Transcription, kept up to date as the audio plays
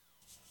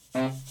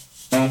Gratitude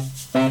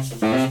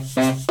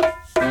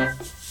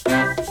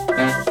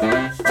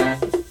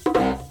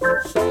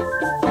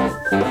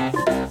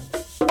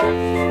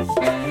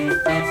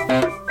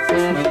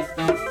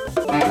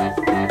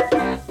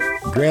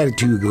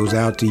goes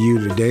out to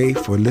you today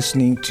for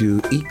listening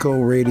to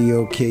Eco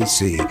Radio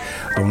KC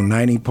on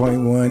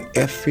 90.1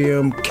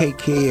 FM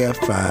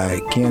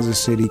KKFI,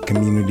 Kansas City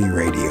Community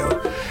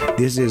Radio.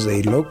 This is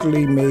a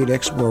locally made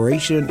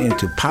exploration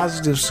into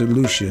positive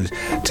solutions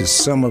to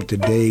some of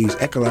today's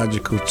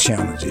ecological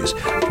challenges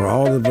for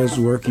all of us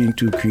working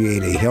to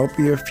create a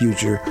healthier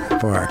future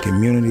for our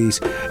communities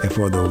and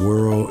for the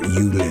world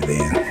you live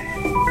in.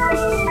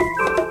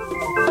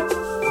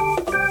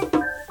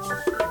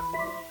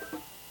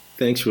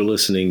 Thanks for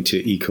listening to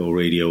Eco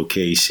Radio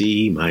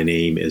KC. My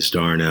name is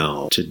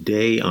Darnell.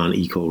 Today on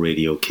Eco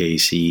Radio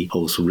KC,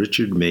 host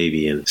Richard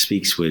Mabian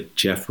speaks with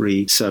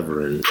Jeffrey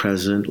Severin,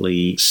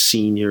 presently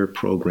Senior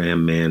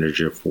Program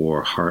Manager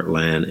for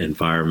Heartland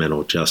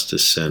Environmental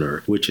Justice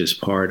Center, which is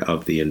part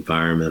of the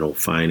Environmental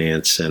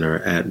Finance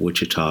Center at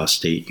Wichita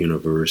State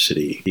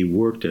University. He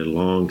worked a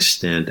long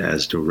stint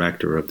as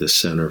Director of the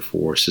Center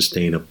for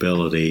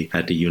Sustainability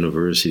at the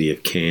University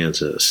of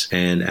Kansas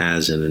and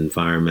as an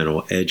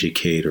environmental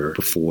educator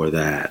before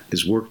that.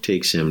 His work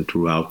takes him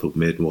throughout the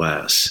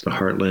Midwest. The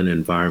Heartland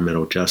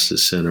Environmental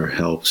Justice Center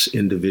helps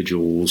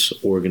individuals,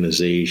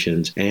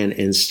 organizations, and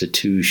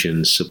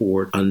institutions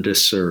support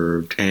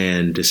underserved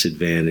and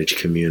disadvantaged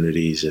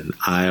communities in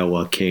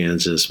Iowa,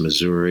 Kansas,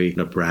 Missouri,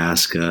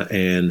 Nebraska,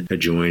 and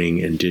adjoining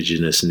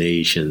indigenous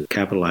nations,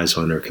 capitalize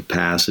on their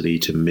capacity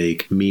to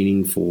make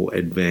meaningful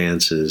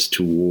advances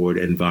toward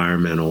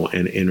environmental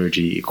and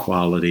energy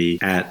equality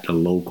at the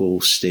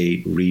local,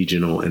 state,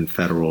 regional, and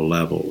federal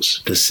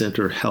levels. The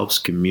center helps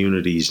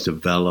communities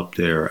develop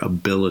their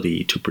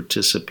ability to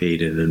participate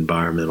in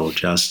environmental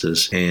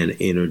justice and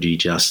energy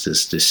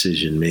justice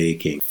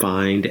decision-making,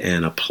 find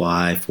and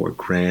apply for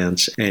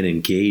grants, and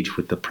engage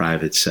with the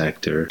private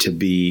sector to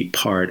be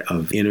part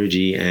of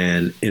energy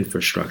and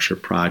infrastructure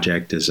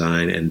project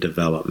design and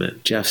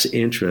development. Jeff's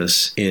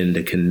interest in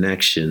the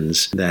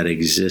connections that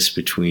exist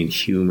between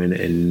human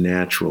and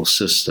natural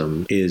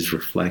system is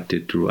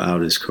reflected throughout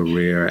his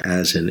career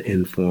as an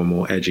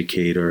informal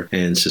educator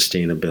and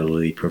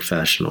sustainability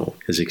professional.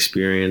 His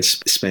experience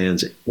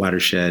spans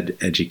watershed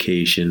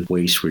education,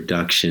 waste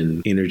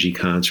reduction, energy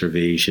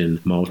conservation,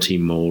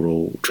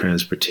 multimodal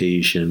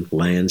transportation,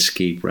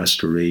 landscape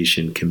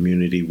restoration,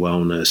 community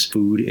wellness,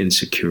 food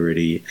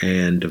insecurity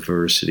and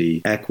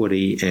diversity,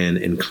 equity and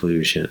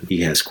inclusion.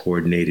 He has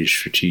coordinated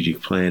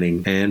strategic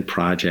planning and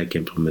project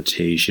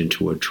implementation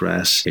to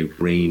address a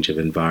range of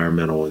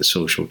environmental and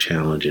social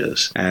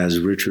challenges. As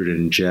Richard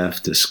and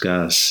Jeff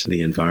discuss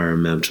the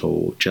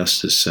Environmental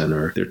Justice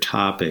Center, their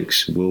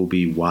topics will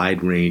be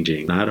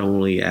wide-ranging, not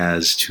only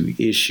as to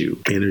issue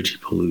energy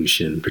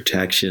pollution,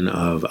 protection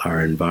of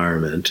our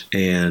environment,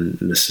 and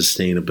the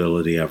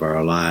sustainability of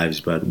our lives,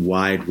 but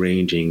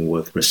wide-ranging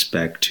with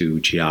respect to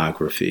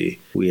geography.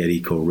 We at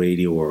Eco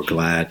Radio are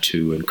glad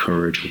to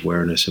encourage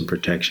awareness and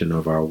protection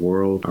of our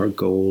world. Our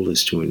goal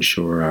is to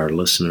ensure our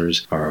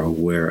listeners are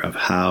aware of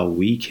how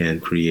we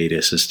can create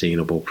a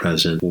sustainable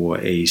present for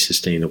a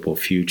sustainable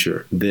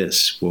future.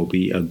 This will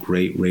be a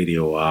great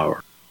radio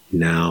hour.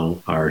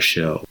 Now, our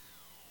show.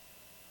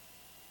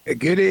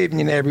 Good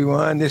evening,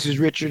 everyone. This is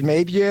Richard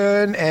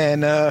Mabian,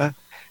 and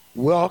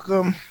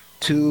welcome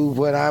to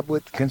what I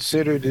would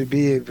consider to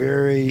be a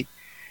very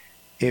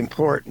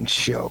important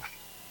show.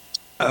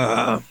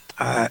 I'm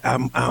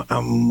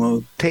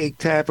gonna take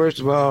time. First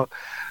of all,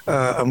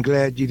 I'm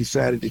glad you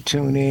decided to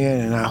tune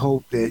in, and I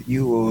hope that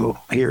you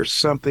will hear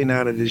something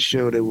out of this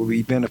show that will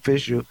be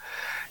beneficial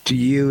to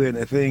you and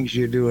the things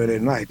you're doing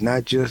in life,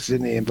 not just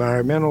in the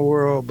environmental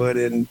world, but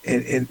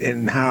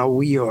in how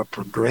we are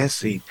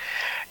progressing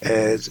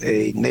as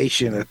a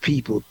nation of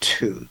people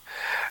too.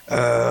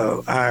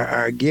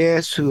 Our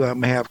guest, who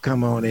I'm gonna have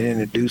come on and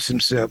introduce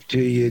himself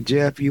to you.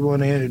 Jeff, you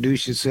want to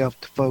introduce yourself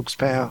to folks,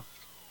 pal?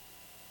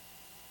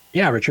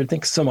 Yeah, Richard,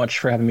 thanks so much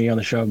for having me on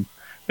the show.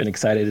 Been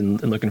excited and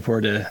looking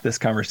forward to this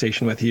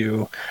conversation with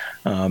you.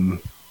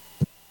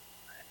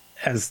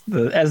 As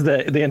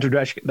the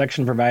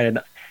introduction provided,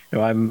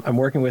 I'm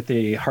working with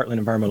the Heartland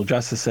Environmental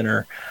Justice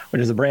Center,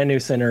 which is a brand new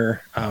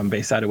center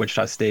based out of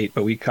Wichita State,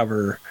 but we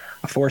cover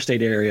a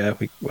 4-state area.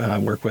 We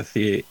work with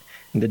the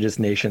indigenous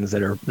nations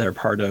that are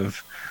part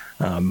of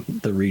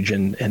the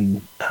region,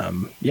 and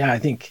I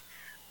think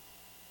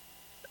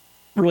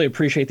really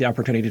appreciate the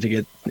opportunity to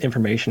get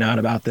information out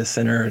about this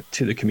center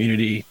to the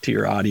community, to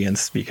your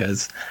audience,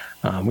 because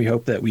we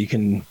hope that we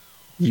can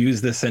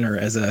use this center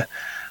as a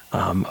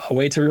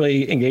way to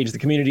really engage the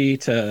community,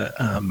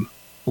 to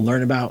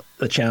learn about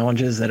the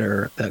challenges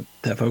that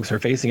folks are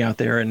facing out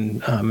there,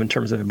 and in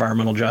terms of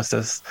environmental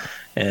justice,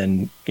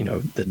 and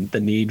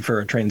the need for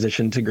a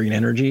transition to green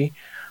energy,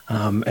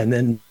 and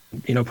then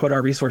put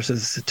our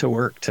resources to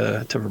work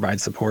to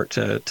provide support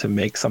to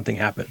make something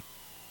happen.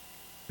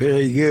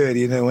 Very good.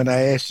 When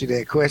I asked you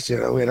that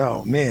question, I went,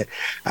 oh man,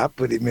 I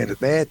put him in a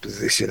bad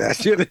position. I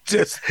should have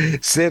just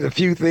said a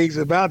few things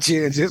about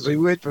you and just we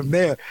went from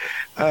there.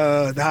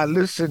 I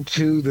listened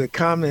to the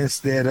comments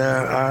that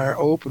our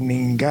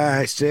opening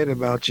guy said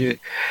about you,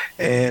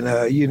 and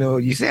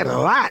you said a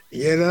lot.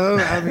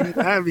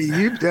 I mean,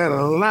 you've done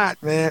a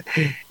lot, man.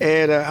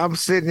 And I'm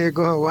sitting here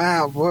going,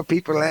 wow, boy,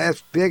 people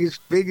ask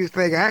biggest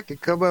thing I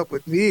could come up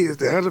with me is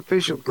the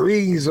unofficial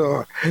greens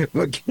or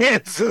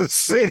Kansas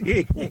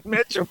City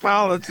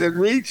metropolitan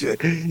region,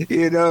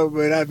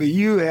 but I mean,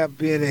 you have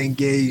been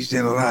engaged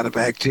in a lot of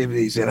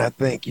activities, and I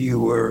think you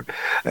were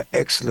an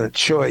excellent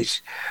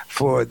choice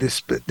for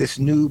this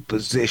new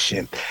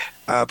position.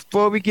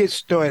 Before we get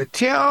started,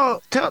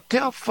 tell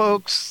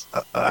folks,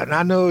 and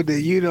I know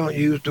that you don't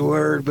use the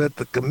word, but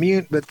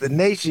the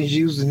nation's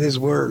using this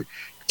word,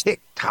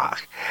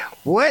 TikTok.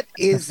 What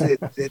is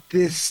it that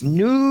this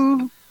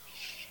new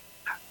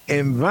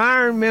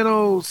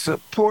environmental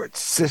support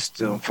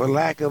system, for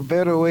lack of a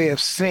better way of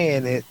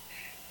saying it,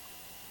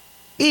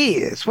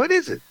 is? What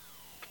is it?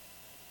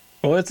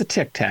 Well, it's a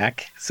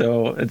TICTAC,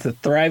 so it's a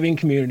Thriving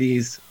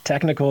Communities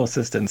Technical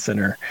Assistance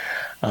Center.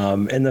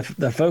 And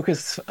the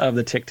focus of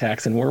the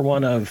TICTACs, and we're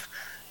one of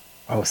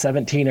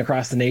 17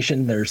 across the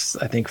nation. There's,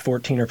 I think,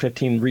 14 or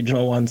 15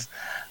 regional ones,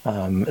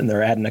 and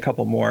they're adding a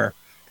couple more.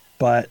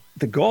 But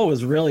the goal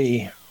was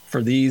really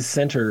for these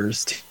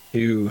centers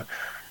to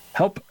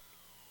help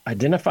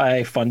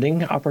identify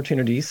funding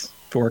opportunities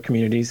for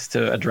communities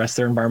to address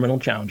their environmental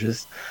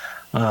challenges,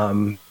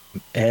 and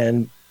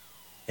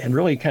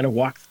really kind of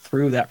walk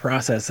through that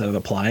process of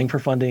applying for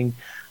funding,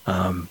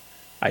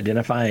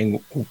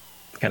 identifying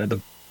kind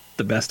of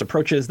the best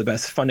approaches, the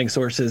best funding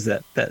sources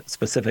that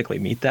specifically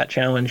meet that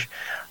challenge.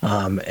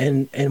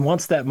 And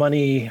once that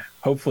money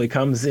hopefully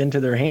comes into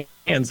their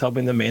hands,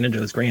 helping them manage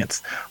those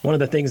grants. One of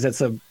the things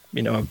that's a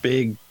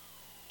big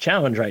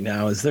challenge right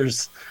now is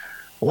there's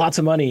lots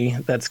of money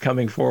that's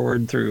coming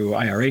forward through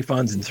IRA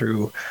funds and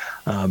through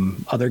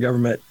other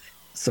government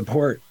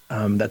support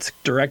that's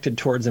directed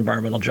towards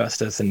environmental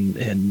justice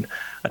and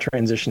a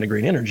transition to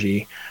green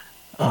energy.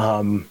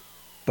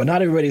 But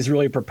not everybody's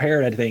really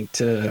prepared, I think,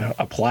 to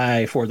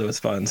apply for those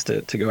funds,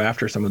 to go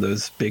after some of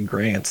those big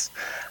grants.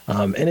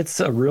 And it's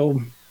a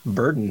real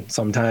burden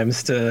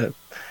sometimes to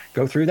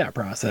go through that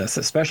process,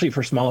 especially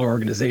for smaller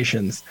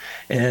organizations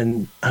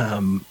and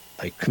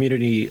like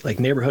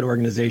neighborhood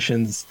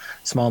organizations,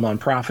 small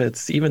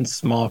nonprofits, even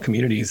small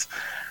communities.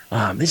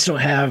 They just don't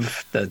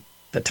have the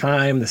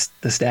time,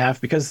 the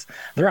staff, because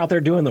they're out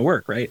there doing the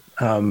work, right?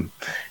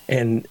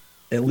 And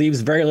it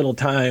leaves very little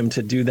time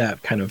to do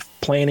that kind of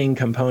planning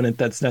component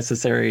that's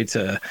necessary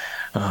to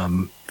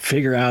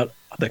figure out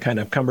the kind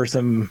of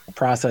cumbersome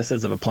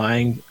processes of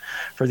applying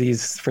for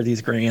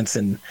these grants.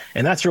 And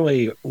that's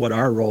really what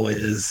our role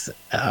is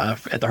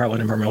at the Heartland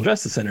Environmental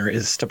Justice Center,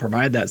 is to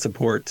provide that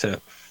support, to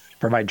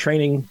provide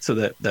training so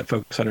that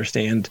folks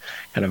understand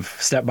kind of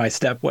step by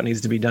step what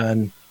needs to be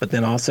done, but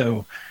then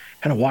also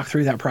kind of walk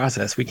through that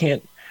process. We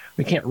can't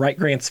write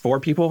grants for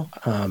people,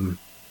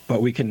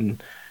 but we can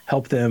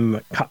help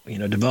them,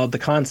 develop the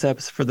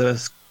concepts for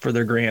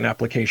their grant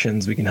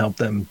applications. We can help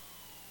them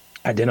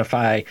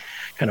identify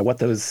kind of what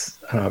those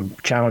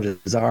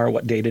challenges are,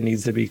 what data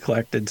needs to be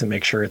collected to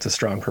make sure it's a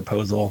strong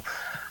proposal.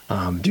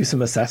 Do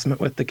some assessment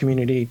with the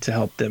community to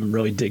help them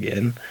really dig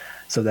in,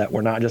 so that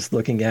we're not just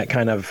looking at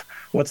kind of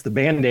what's the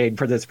Band-Aid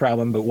for this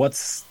problem, but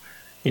what's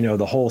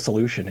the whole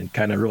solution, and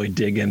kind of really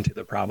dig into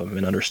the problem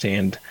and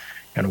understand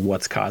kind of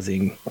what's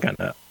causing kind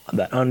of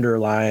that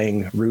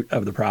underlying root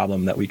of the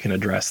problem that we can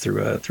address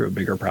through a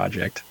bigger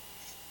project.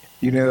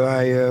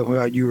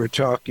 While you were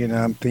talking,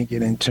 I'm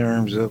thinking in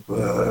terms of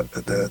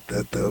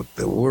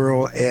the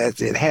world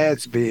as it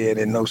has been,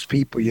 and those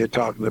people you're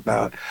talking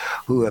about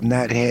who have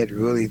not had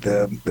really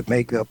the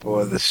makeup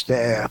or the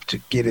staff to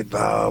get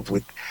involved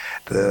with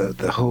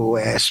the whole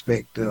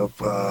aspect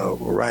of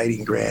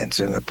writing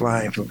grants and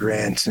applying for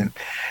grants, and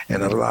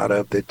a lot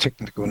of the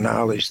technical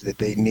knowledge that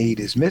they need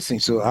is missing.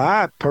 So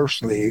I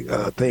personally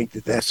think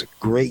that that's a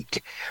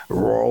great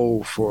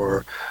role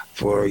for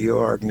your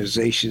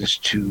organizations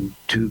to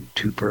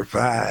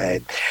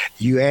provide.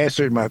 You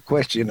answered my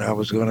question. I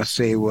was going to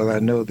say, well, I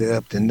know that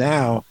up to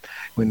now,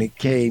 when it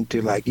came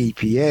to like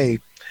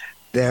EPA,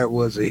 there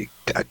was a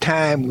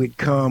time would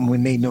come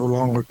when they no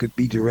longer could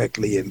be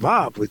directly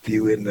involved with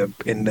you in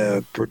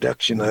the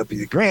production of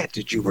the grant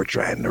that you were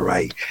trying to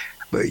write.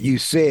 But you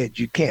said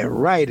you can't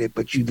write it,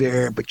 but you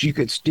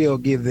could still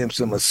give them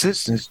some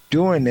assistance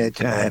during that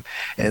time.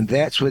 And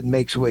that's what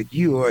makes what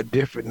you are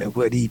different than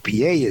what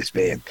EPA has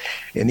been.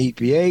 In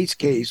EPA's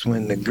case,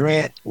 when the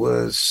grant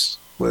was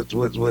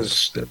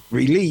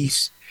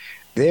released,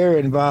 their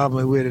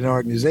involvement with an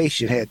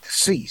organization had to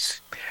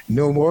cease.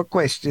 No more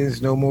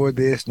questions, no more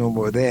this, no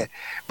more that.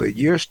 But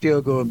you're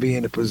still going to be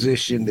in a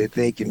position that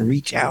they can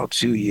reach out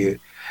to you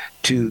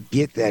to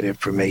get that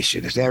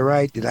information. Is that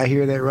right? Did I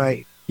hear that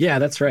right? Yeah,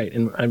 that's right.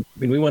 And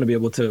we want to be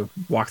able to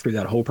walk through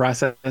that whole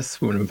process.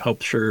 We want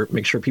to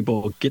make sure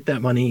people get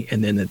that money.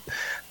 And then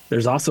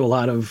there's also a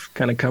lot of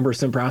kind of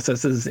cumbersome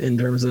processes in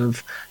terms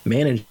of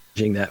managing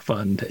that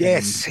fund.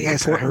 Yes, And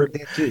yes, I heard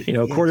that too.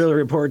 Yes. quarterly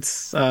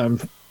reports,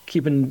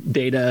 keeping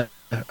data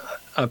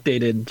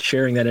updated,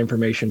 sharing that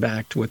information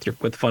back with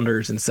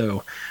funders. And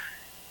so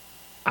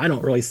I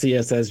don't really see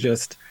us as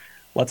just,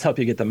 let's help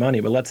you get the money,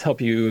 but let's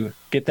help you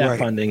get that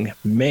funding,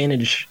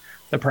 manage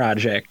the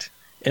project,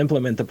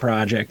 implement the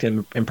project,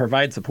 and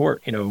provide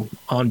support,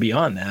 on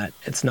beyond that.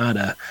 It's not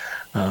a,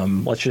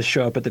 let's just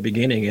show up at the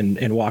beginning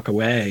and walk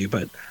away,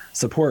 but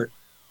support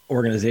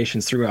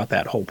organizations throughout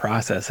that whole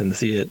process and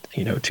see it,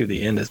 to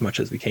the end as much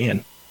as we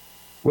can.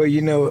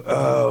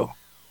 Well,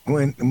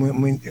 when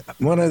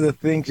one of the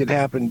things that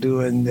happened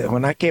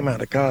when I came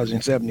out of college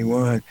in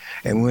 '71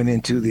 and went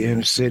into the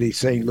inner city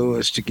St.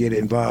 Louis to get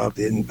involved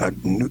in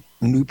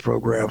new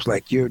programs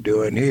like you're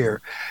doing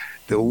here,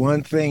 the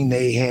one thing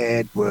they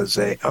had was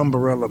a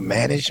umbrella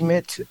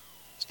management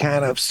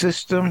kind of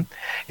system,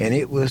 and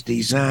it was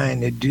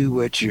designed to do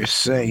what you're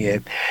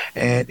saying.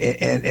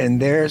 And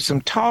there's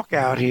some talk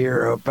out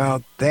here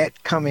about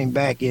that coming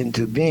back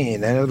into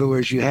being. In other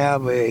words, you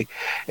have a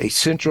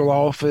central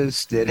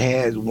office that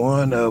has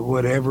one of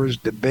whatever's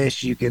the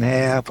best you can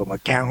have, from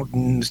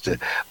accountants to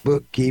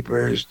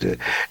bookkeepers to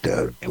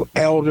the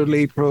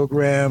elderly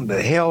program,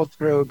 the health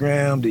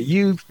program, the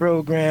youth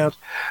programs.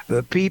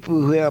 The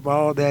people who have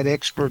all that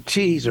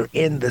expertise are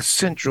in the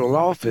central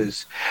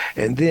office,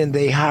 and then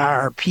they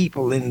hire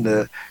people in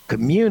the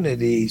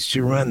communities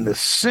to run the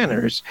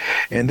centers,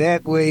 and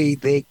that way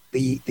the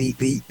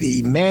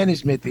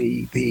management,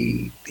 the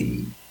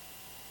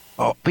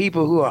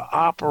people who are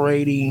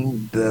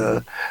operating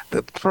the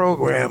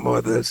program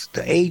or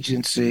the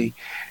agency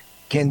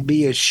can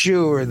be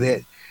assured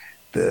that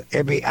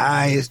every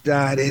I is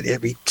dotted,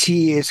 every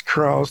T is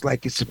crossed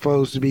like it's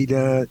supposed to be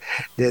done,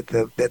 that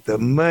the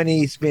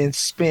money's been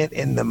spent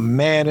in the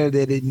manner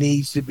that it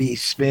needs to be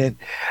spent.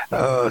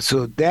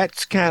 So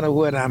that's kind of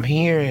what I'm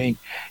hearing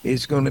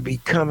is going to be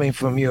coming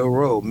from your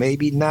role.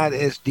 Maybe not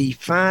as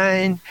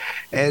defined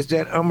as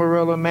that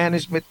umbrella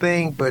management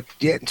thing, but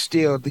yet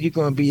still you're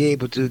going to be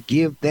able to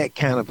give that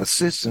kind of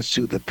assistance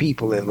to the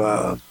people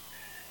involved.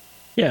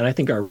 Yeah, and I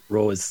think our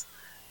role is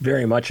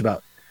very much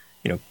about,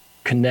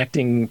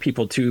 connecting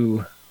people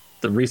to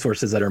the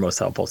resources that are most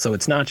helpful. So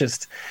it's not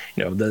just,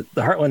 the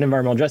Heartland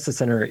Environmental Justice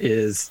Center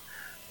is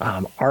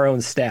our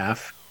own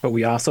staff, but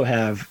we also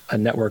have a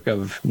network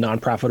of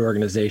nonprofit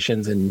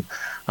organizations in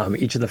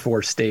each of the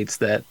 4 states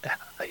that,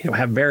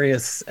 have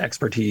various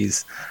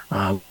expertise.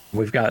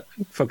 We've got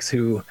folks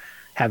who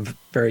have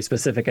very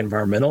specific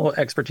environmental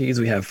expertise.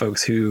 We have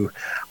folks who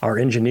are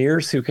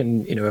engineers who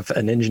can, if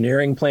an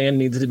engineering plan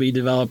needs to be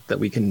developed, that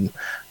we can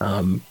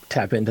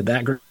tap into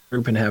that group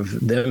and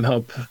have them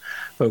help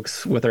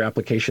folks with their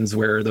applications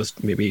where those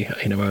maybe,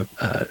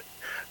 a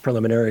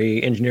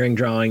preliminary engineering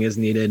drawing is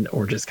needed,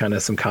 or just kind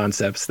of some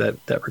concepts that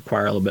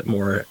require a little bit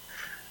more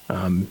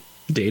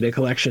data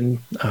collection.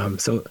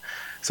 So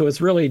it's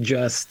really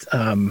just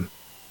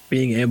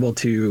being able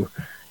to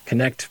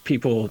connect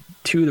people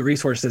to the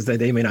resources that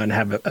they may not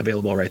have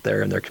available right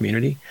there in their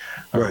community.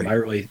 Right. I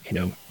really,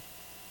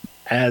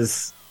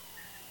 as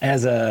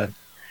a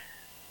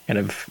kind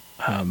of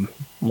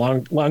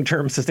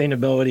long-term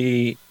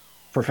sustainability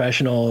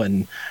professional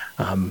and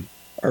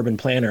urban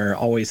planner,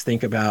 always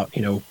think about,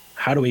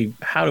 how do we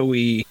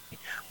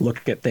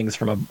look at things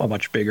from a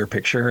much bigger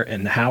picture,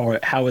 and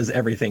how is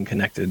everything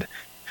connected,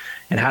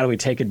 and how do we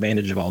take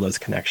advantage of all those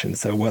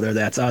connections? So whether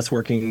that's us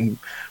working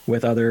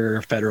with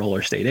other federal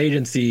or state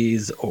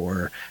agencies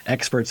or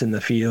experts in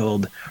the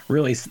field,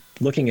 really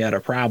looking at a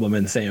problem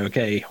and saying,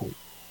 okay,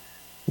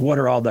 what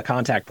are all the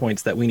contact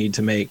points that we need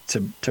to make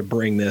to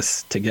bring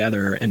this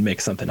together and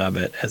make something of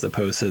it, as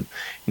opposed to,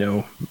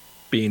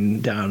 being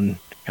down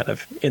kind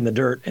of in the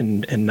dirt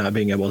and not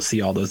being able to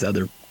see all those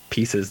other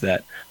pieces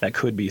that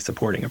could be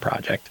supporting a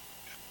project.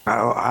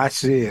 Oh, I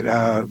see it.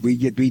 We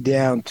get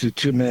down to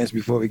 2 minutes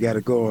before we got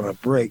to go on a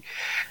break.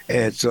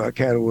 And so I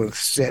kind of want to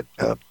set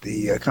up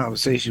the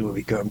conversation when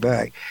we come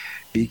back,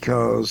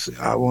 because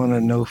I want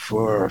to know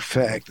for a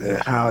fact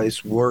how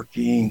it's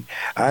working.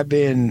 I've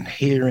been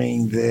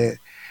hearing that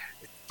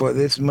for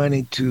this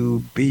money to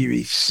be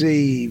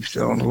received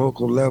on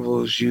local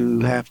levels,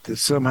 you have to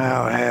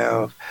somehow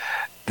have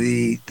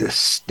the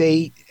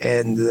state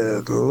and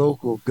the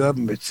local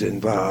governments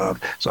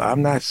involved. So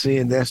I'm not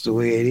saying that's the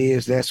way it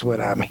is. That's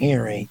what I'm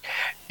hearing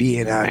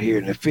being out here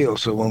in the field.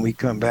 So when we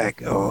come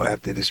back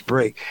after this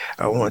break,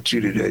 I want you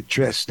to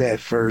address that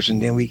first,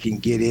 and then we can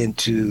get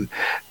into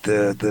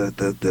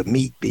the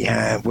meat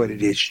behind what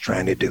it is you're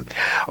trying to do.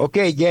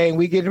 Okay, gang,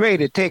 we getting ready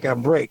to take a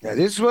break. Now,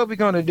 this is what we're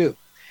going to do.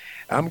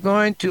 I'm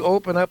going to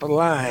open up a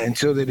line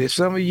so that if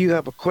some of you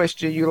have a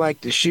question you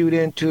like to shoot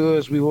into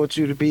us, we want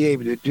you to be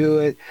able to do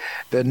it.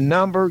 The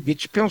number,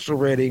 get your pencil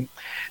ready,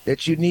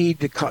 that you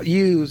need to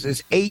use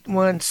is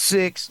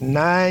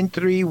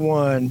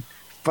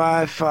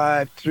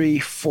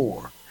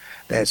 816-931-5534.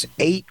 That's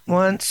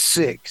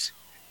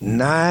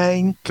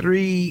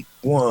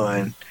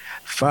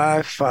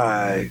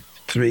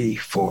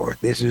 816-931-5534.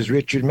 This is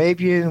Richard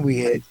Mabion.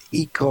 We at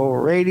Eco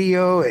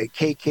Radio at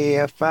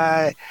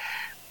KKFI.org.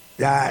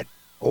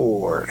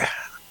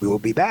 We will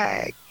be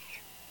back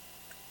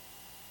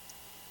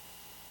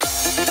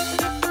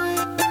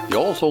The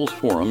All Souls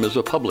Forum is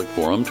a public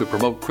forum to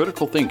promote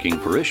critical thinking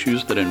for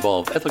issues that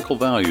involve ethical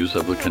values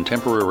of the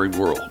contemporary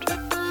world.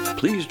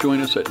 Please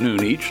join us at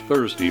noon each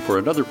Thursday for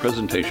another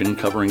presentation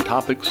covering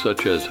topics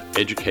such as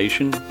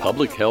education,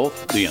 public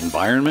health, the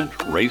environment,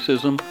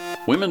 racism,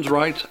 women's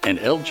rights, and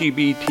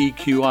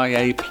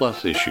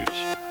LGBTQIA+ issues.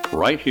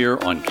 Right here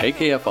on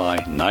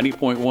KKFI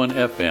 90.1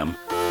 FM,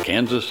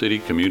 Kansas City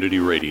Community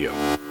Radio.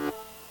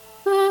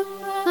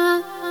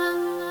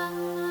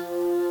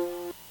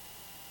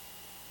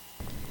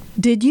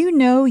 Did you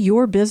know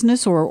your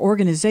business or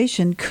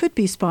organization could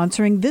be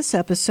sponsoring this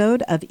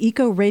episode of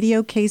Eco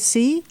Radio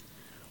KC?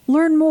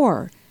 Learn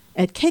more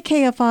at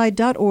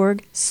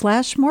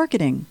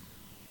kkfi.org/marketing.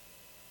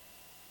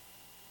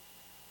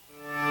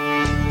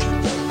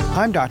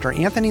 I'm Dr.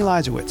 Anthony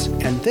Lizowitz,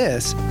 and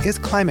this is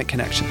Climate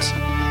Connections.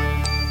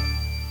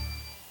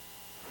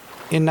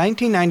 In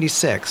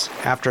 1996,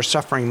 after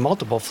suffering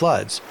multiple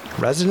floods,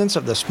 residents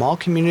of the small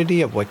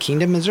community of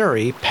Waukena,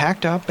 Missouri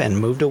packed up and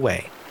moved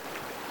away.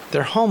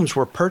 Their homes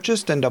were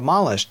purchased and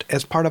demolished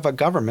as part of a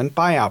government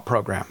buyout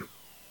program.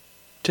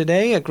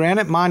 Today, a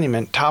granite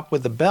monument topped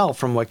with a bell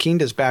from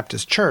Waukena's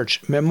Baptist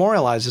Church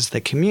memorializes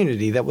the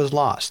community that was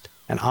lost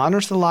and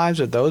honors the lives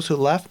of those who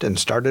left and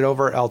started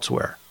over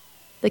elsewhere.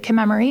 The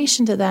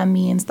commemoration to them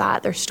means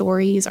that their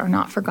stories are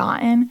not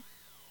forgotten.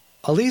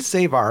 Elise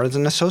Zavar is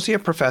an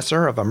associate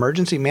professor of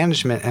emergency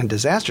management and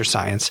disaster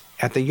science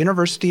at the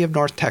University of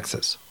North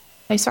Texas.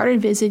 I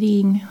started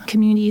visiting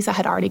communities that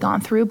had already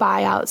gone through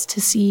buyouts to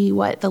see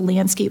what the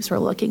landscapes were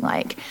looking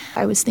like.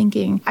 I was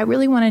thinking, I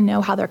really want to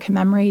know how they're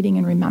commemorating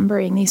and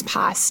remembering these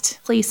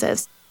past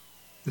places.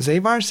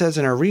 Zavar says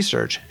in her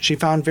research, she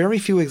found very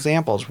few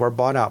examples where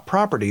bought-out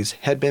properties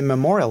had been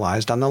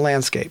memorialized on the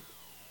landscape.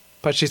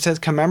 But she says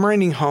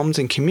commemorating homes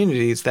and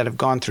communities that have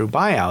gone through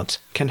buyouts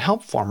can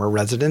help former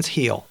residents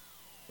heal.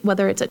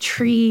 Whether it's a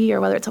tree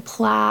or whether it's a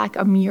plaque,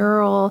 a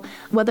mural,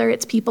 whether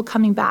it's people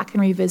coming back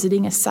and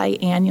revisiting a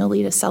site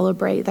annually to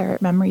celebrate their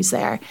memories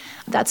there,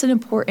 that's an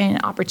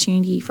important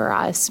opportunity for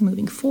us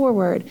moving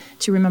forward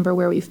to remember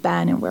where we've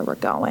been and where we're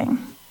going.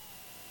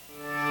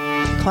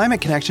 Climate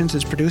Connections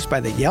is produced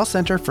by the Yale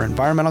Center for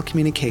Environmental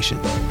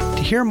Communication.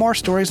 To hear more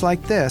stories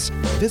like this,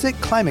 visit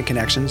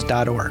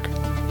climateconnections.org.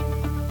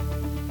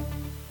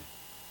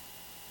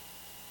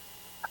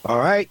 All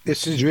right,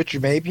 this is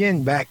Richard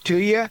Mabian, back to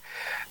you.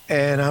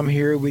 And I'm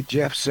here with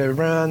Jeff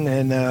Severin,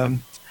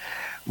 and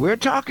we're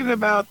talking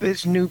about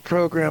this new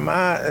program.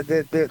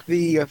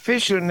 The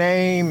official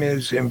name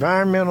is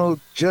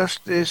Environmental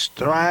Justice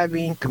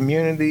Thriving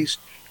Communities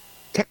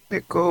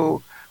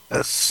Technical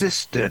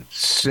Assistance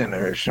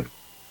Centers.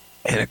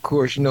 And of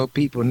course, you know,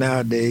 people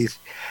nowadays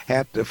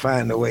have to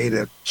find a way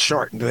to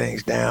shorten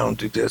things down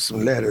to just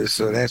some letters.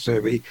 So that's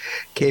where we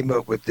came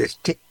up with this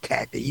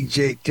Tic-Tac,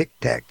 EJ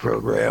Tic-Tac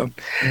program.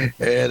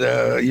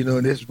 And, you know,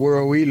 in this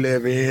world we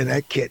live in,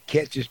 that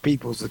catches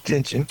people's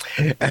attention,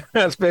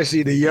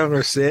 especially the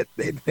younger set.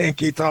 They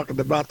think you're talking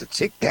about the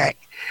Tic-Tac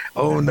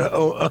on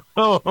the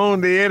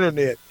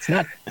internet.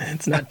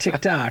 It's not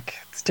TikTok.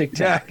 It's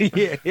TikTok.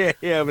 Yeah,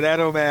 but that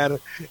don't matter.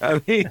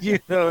 I mean, you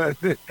know,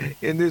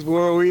 in this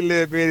world we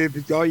live in,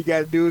 all you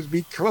got to do is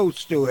be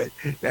close to it.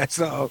 That's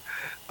all.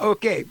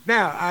 Okay,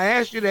 now I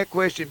asked you that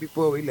question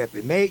before we left.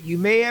 You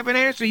may have an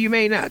answer, you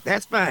may not.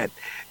 That's fine.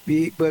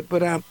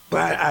 But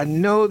I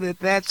know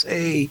that's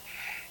a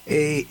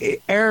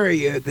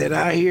area that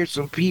I hear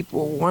some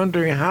people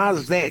wondering,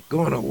 how's that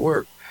going to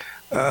work?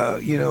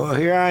 You know,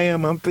 here I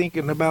am, I'm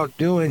thinking about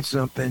doing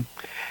something,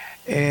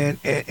 and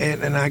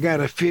I got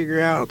to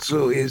figure out,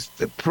 so is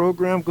the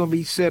program going to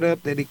be set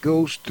up that it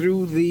goes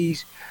through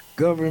these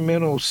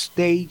governmental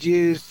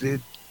stages?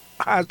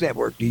 How's that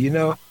work? Do you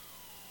know?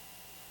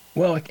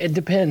 Well, it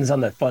depends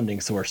on the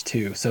funding source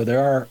too. So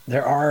there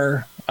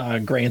are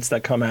grants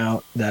that come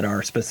out that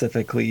are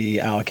specifically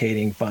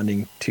allocating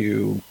funding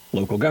to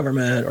local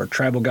government or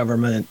tribal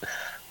government,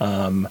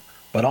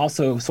 but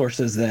also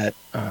sources that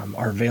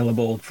are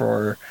available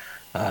for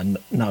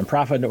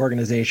nonprofit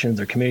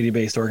organizations or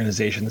community-based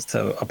organizations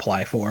to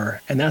apply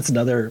for. And that's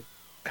another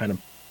kind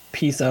of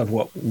piece of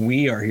what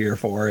we are here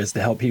for, is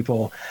to help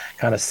people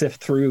kind of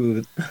sift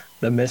through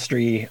the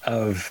mystery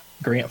of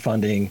grant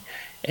funding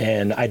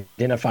and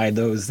identify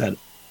those that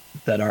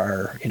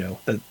are, you know,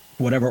 that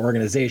whatever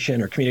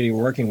organization or community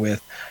we're working with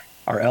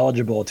are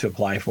eligible to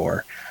apply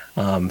for.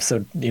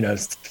 So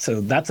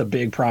that's a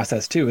big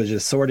process too, is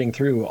just sorting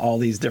through all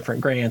these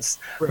different grants,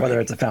 right, whether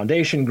it's a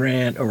foundation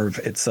grant or if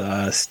it's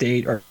a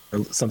state or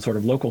some sort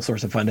of local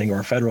source of funding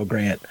or a federal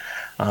grant,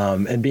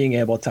 and being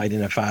able to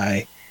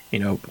identify, you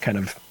know, kind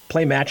of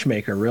play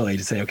matchmaker, really,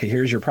 to say, okay,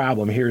 here's your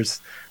problem, here's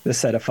this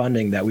set of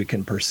funding that we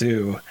can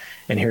pursue,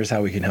 and here's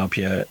how we can help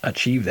you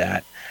achieve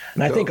that.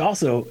 And I think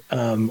also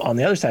on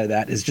the other side of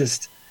that is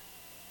just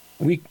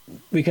we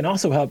can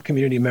also help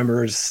community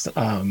members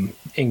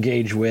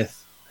engage with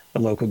the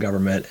local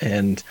government,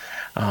 and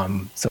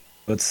so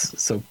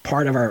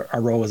part of our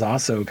role is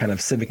also kind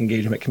of civic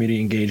engagement, community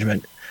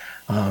engagement,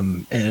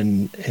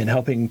 and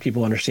helping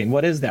people understand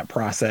what is that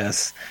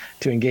process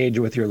to engage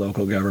with your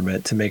local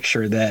government, to make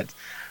sure that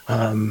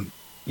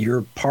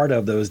you're part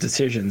of those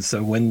decisions.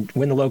 So when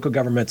the local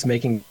government's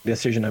making a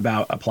decision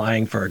about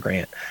applying for a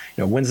grant,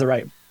 when's the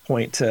right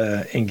point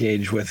to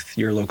engage with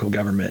your local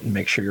government and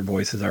make sure your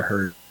voices are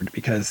heard?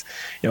 Because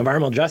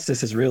environmental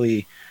justice is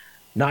really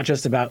not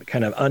just about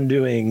kind of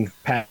undoing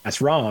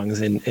past wrongs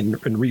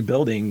and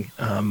rebuilding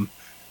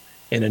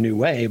in a new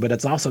way, but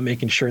it's also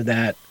making sure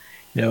that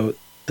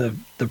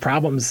the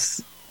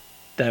problems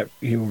that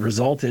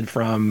resulted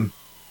from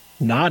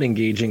not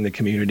engaging the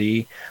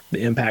community,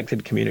 the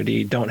impacted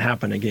community, don't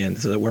happen again.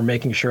 So that we're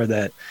making sure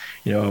that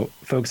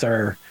folks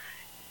are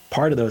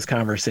part of those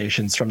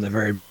conversations from the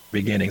very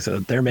beginning. So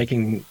they're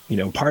making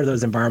part of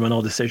those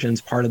environmental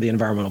decisions, part of the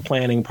environmental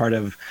planning, part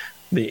of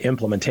the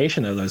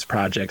implementation of those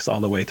projects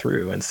all the way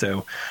through. And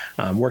so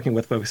working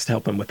with folks to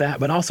help them with that,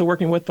 but also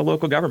working with the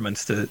local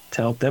governments to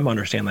help them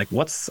understand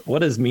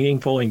what does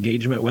meaningful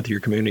engagement with your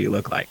community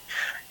look like,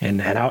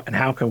 and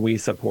how can we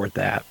support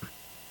that?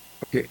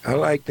 Okay, I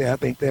like that. I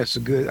think that's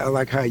I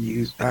like how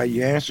you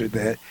answered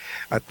that.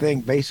 I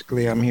think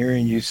basically I'm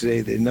hearing you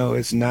say that no,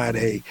 it's not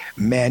a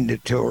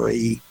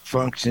mandatory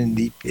function.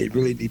 It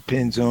really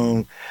depends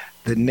on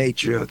the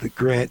nature of the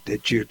grant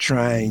that you're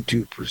trying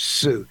to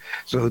pursue.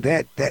 So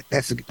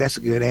that's a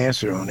good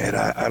answer on that.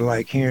 I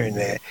like hearing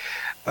that.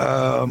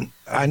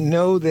 I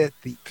know that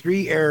the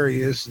 3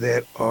 areas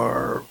that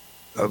are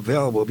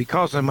available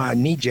because of my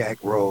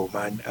NEJAC role.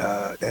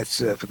 That's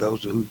for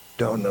those who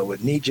don't know what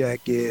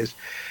NEJAC is.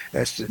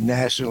 That's the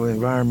National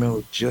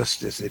Environmental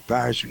Justice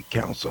Advisory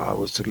Council. I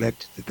was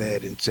selected to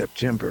that in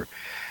September,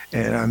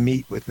 and I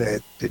meet with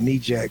the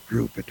NEJAC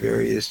group at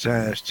various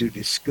times to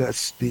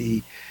discuss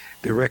the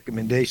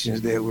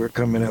recommendations that we're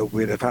coming up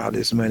with of how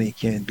this money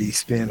can be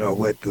spent or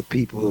what the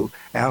people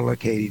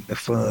allocating the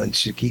funds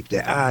should keep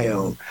their eye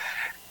on.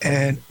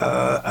 And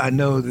I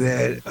know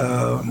that,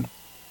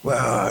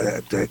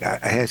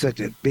 I had such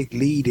a big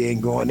lead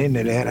in going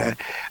into that.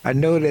 I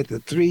know that the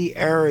 3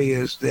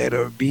 areas that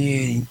are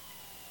being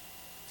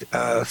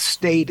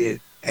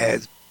stated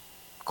as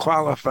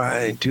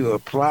qualifying to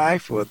apply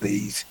for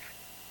these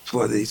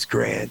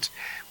grants,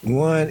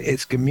 one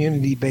is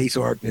community-based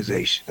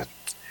organizations.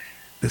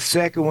 The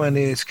second one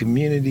is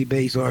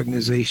community-based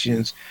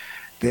organizations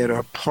that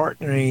are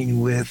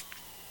partnering with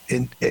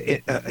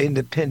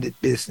independent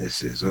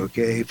businesses,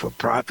 okay, for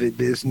profit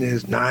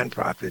business,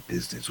 nonprofit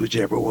business,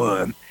 whichever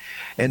one.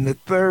 And the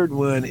third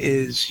one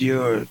is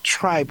your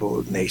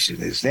tribal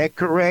nation. Is that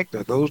correct?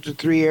 Are those the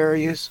 3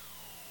 areas?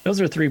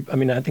 Those are 3. I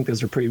mean, I think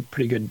those are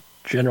pretty good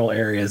general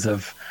areas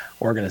of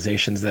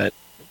organizations that,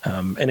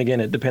 and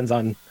again, it depends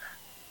on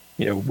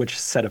which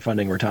set of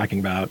funding we're talking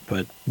about.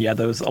 But yeah,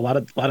 those a lot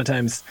of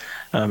times,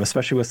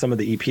 especially with some of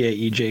the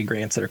EPA, EJ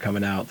grants that are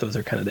coming out, those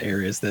are kind of the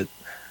areas that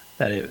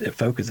it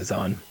focuses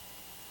on.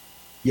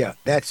 Yeah,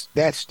 that's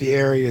the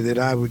area that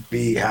I would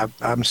be. I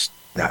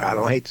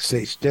don't hate to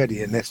say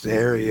studying. That's the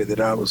area that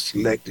I was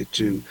selected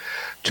to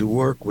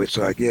work with.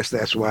 So I guess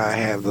that's why I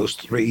have those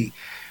 3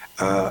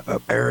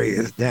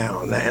 areas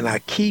down. And I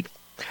keep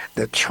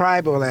the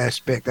tribal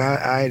aspect.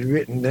 I had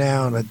written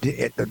down at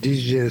the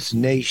indigenous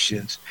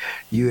nations.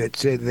 You had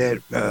said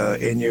that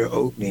in your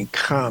opening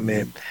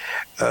comment.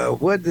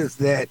 What does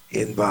that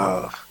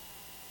involve?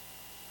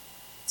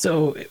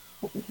 So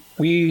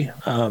we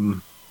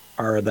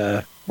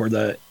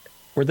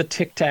we're the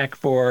tic-tac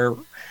for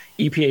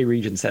EPA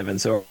Region 7.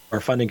 So our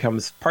funding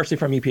comes partially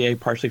from EPA,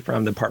 partially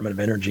from the Department of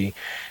Energy.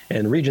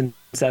 And Region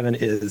 7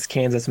 is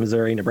Kansas,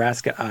 Missouri,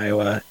 Nebraska,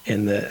 Iowa,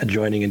 and the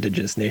adjoining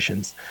indigenous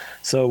nations.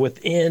 So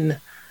within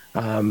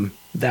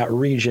that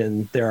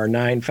region, there are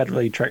 9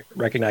 federally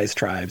recognized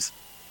tribes,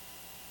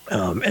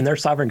 and they're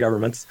sovereign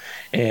governments.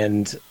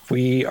 And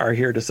we are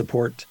here to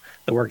support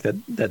the work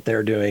that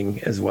they're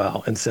doing as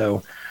well. And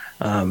so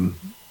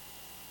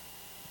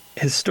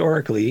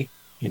historically,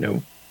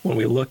 when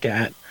we look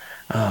at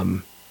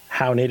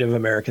how Native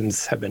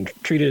Americans have been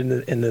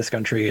treated in this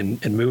country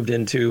and moved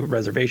into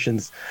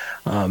reservations,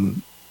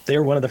 they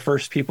were one of the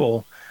first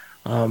people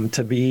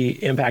to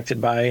be impacted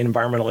by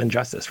environmental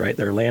injustice, right?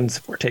 Their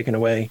lands were taken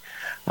away.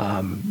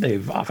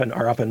 They've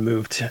often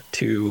moved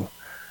to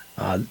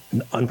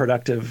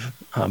unproductive,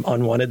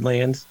 unwanted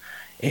lands.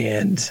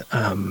 And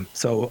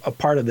so a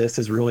part of this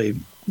is really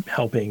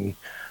helping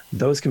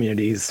those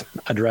communities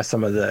address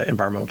some of the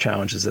environmental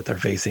challenges that they're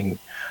facing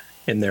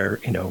in their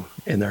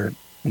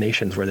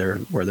nations where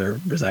they're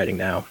residing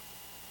now.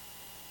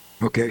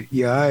 Okay,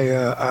 yeah,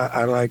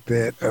 I like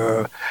that.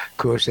 Of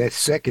course, that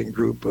second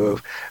group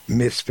of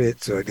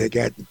misfits, or they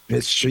got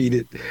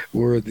mistreated,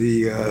 were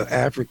the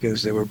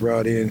Africans that were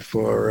brought in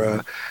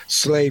for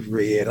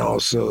slavery, and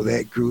also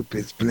that group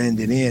is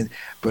blended in.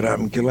 But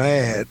I'm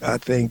glad. I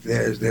think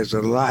there's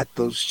a lot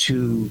those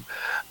 2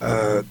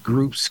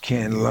 groups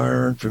can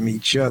learn from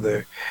each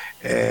other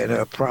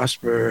and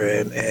prosper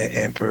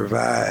and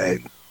provide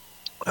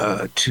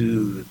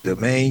to the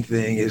main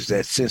thing is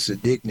that sense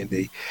of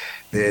dignity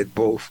that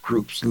both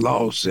groups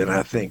lost, and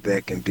I think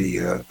that can be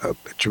a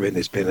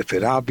tremendous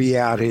benefit. I'll be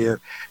out here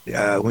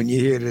when you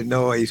hear the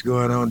noise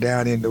going on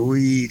down in the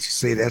weeds. You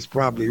say that's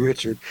probably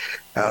Richard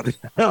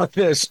out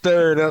there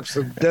stirring up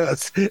some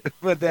dust,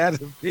 but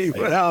that'll be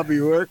what I'll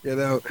be working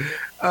on.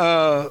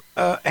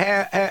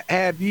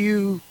 Have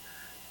you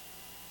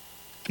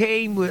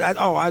came with?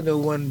 I know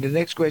one. The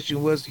next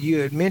question was you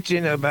had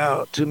mentioned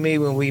about to me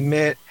when we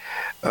met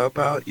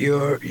about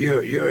your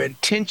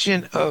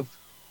intention of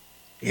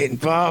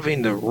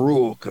involving the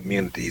rural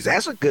communities.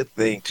 That's a good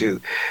thing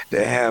too,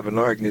 to have an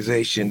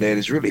organization that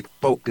is really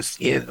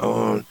focused in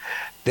on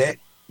that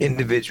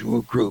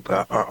individual group.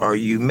 Are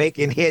you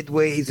making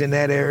headways in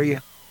that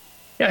area?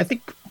 Yeah, I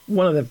think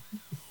one of the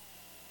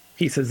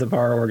pieces of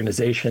our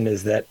organization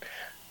is that,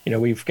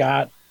 we've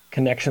got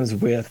connections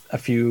with a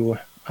few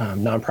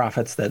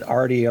nonprofits that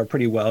already are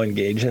pretty well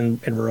engaged in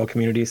rural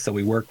communities. So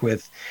we work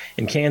with,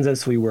 in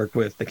Kansas, we work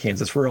with the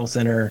Kansas Rural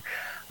Center.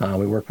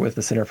 We work with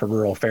the Center for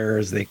Rural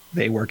Affairs.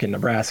 They work in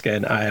Nebraska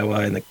and Iowa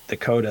and the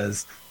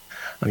Dakotas,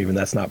 even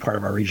that's not part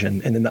of our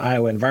region. And then the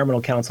Iowa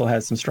Environmental Council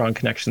has some strong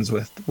connections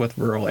with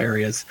rural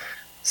areas.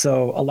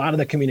 So a lot of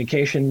the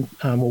communication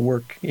will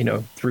work,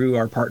 through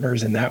our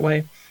partners in that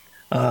way.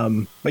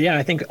 But yeah,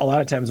 I think a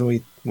lot of times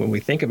when we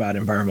think about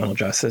environmental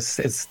justice,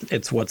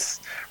 it's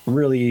what's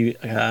really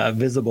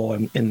visible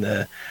in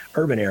the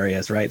urban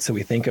areas, right? So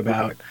we think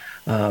about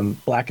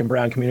Black and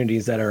brown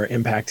communities that are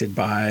impacted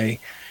by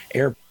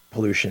air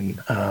pollution,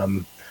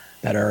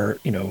 that are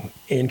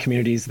in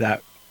communities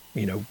that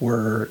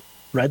were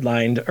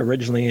redlined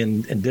originally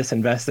and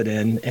disinvested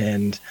in,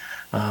 and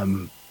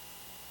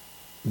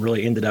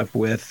really ended up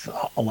with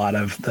a lot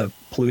of the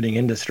polluting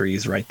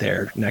industries right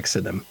there next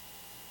to them.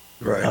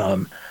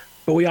 Right.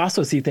 But we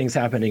also see things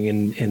happening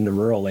in the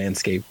rural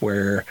landscape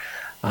where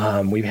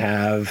we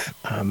have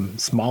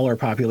smaller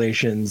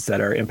populations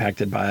that are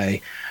impacted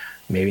by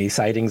maybe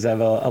sightings of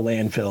a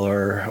landfill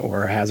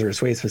or a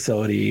hazardous waste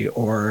facility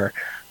or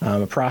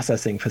a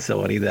processing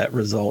facility that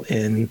result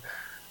in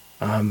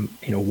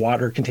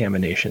water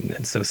contamination.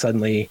 And so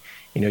suddenly,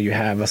 you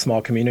have a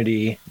small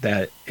community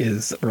that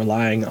is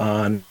relying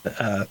on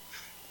a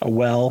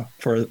well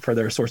for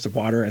their source of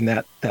water, and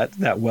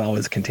that well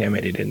is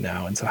contaminated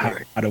now. And so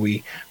how do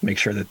we make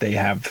sure that they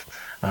have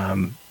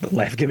the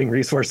life-giving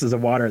resources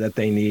of water that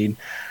they need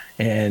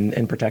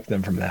and protect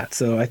them from that?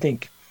 So I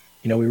think,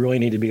 we really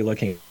need to be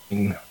looking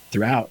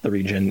throughout the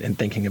region and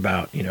thinking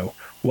about,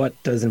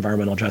 what does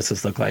environmental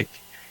justice look like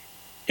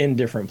in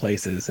different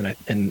places?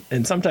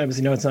 And sometimes,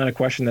 it's not a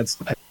question that's,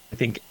 I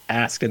think,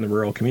 asked in the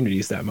rural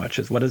communities that much,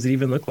 is what does it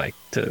even look like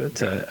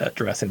to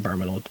address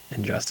environmental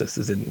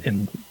injustices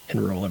in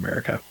rural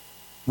America?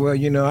 Well,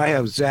 I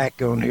have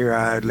Zach on here,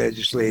 our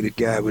legislative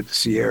guy with the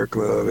Sierra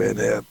Club,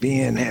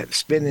 and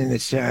spending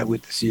this time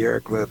with the Sierra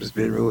Club has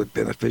been really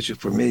beneficial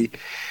for me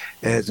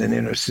as an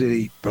inner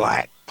city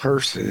Black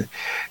person,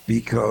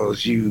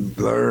 because you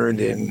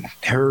learned and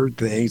heard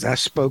things. I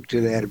spoke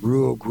to that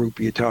rural group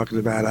you're talking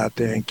about out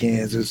there in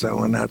Kansas. I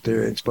went out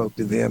there and spoke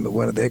to them at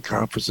one of their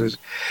conferences.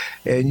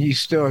 And you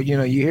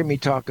hear me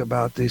talk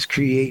about this,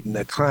 creating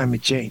a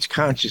climate change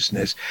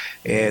consciousness.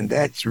 And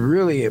that's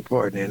really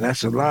important. And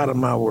that's a lot of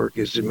my work,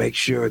 is to make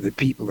sure that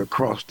people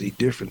across the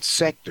different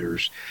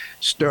sectors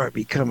start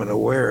becoming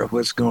aware of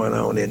what's going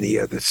on in the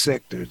other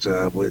sectors.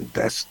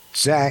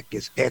 Zach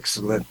is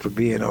excellent for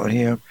being on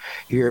him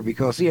here,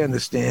 because he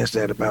understands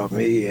that about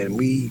me, and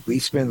we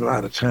spend a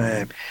lot of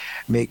time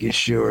making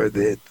sure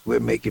that we're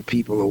making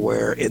people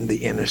aware in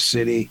the inner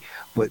city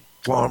what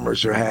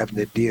farmers are having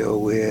to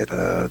deal with,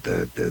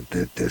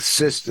 the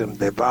system,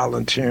 they're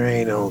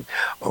volunteering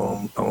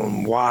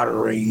on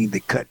watering,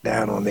 they cut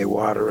down on their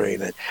watering,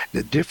 and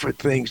the different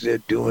things they're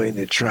doing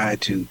to try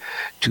to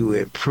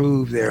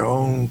improve their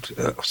own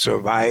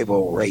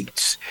survival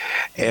rates.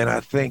 And I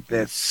think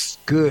that's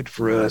good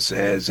for us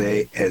as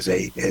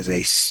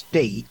a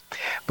state,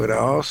 but I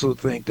also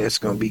think that's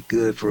going to be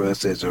good for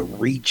us as a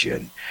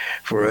region,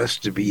 for us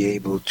to be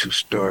able to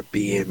start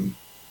being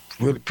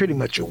really pretty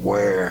much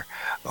aware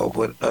of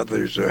what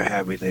others are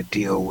having to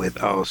deal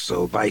with,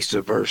 also vice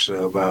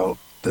versa about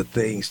the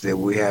things that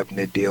we're having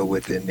to deal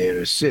with in the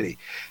inner city.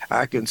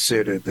 I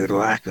consider the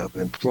lack of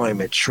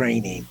employment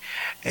training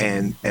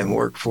and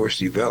workforce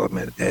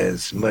development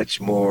as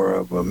much more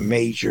of a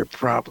major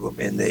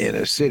problem in the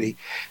inner city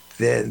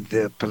than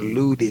the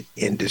polluted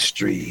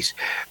industries.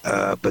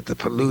 But the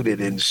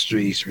polluted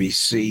industries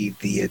receive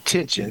the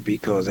attention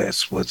because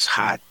that's what's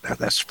hot.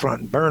 That's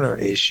front burner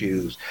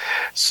issues.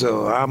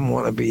 So I'm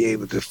going to be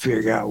able to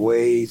figure out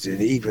ways, and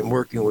even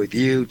working with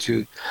you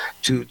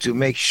to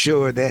make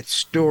sure that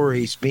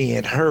story's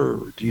being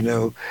heard,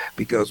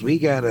 because we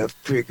got to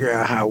figure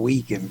out how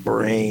we can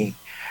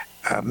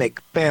make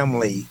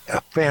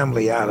a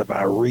family out of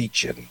our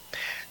region,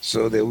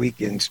 so that we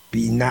can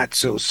be not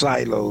so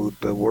siloed,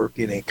 but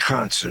working in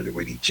concert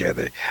with each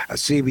other. I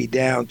see we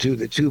down to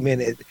the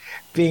 2-minute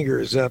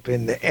fingers up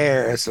in the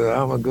air, so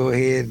I'm going to go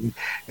ahead and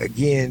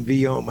again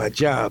be on my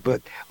job.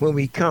 But when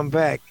we come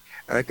back,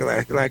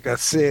 like I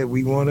said,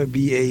 we want to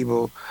be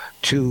able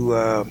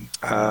to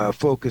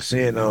focus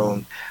in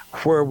on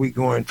where we're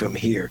going from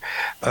here.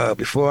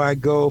 Before I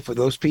go, for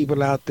those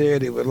people out there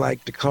that would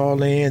like to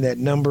call in, that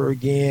number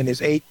again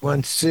is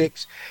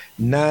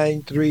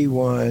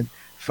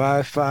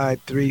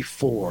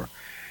 816-931-5534.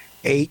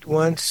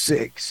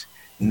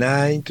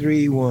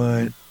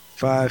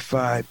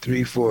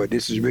 816-931-5534.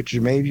 This is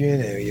Richard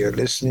Mabian, and you're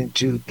listening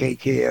to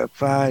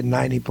KKFI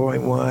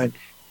 90.1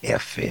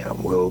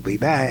 FM. We'll be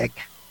back.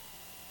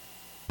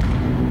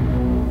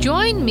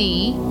 Join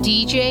me,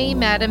 DJ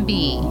Madam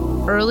B,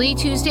 early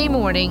Tuesday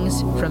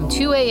mornings from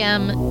 2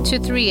 a.m. to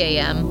 3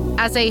 a.m.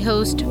 as I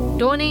host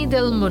Doni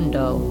del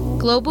Mundo,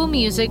 Global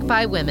Music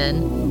by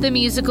Women, the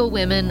musical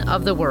women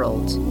of the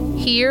world,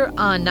 here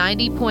on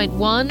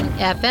 90.1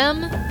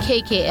 FM,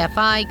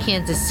 KKFI,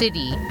 Kansas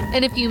City.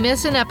 And if you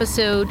miss an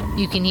episode,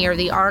 you can hear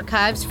the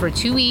archives for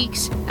 2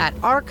 weeks at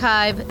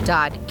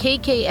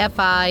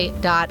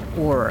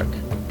archive.kkfi.org.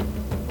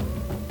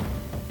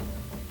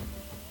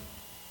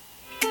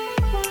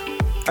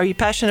 Are you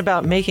passionate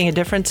about making a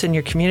difference in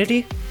your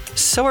community?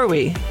 So are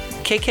we.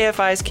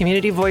 KKFI's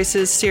Community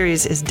Voices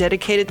series is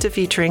dedicated to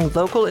featuring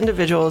local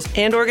individuals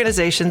and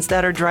organizations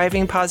that are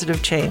driving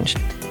positive change.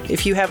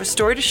 If you have a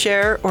story to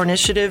share or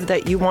initiative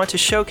that you want to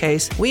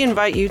showcase, we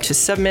invite you to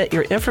submit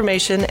your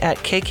information at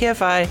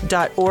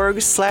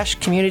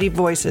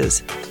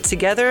kkfi.org/communityvoices.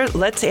 Together,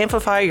 let's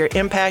amplify your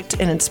impact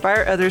and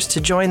inspire others to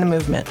join the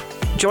movement.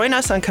 Join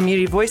us on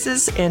Community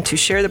Voices and to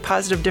share the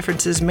positive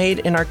differences made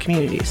in our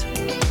communities.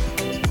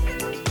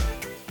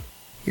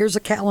 Here's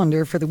a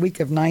calendar for the week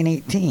of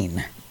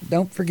 9/18.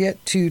 Don't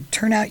forget to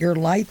turn out your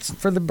lights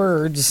for the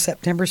birds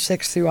September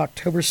 6th through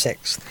October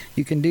 6th.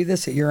 You can do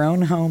this at your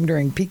own home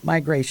during peak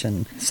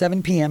migration,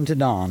 7 p.m. to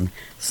dawn.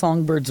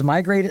 Songbirds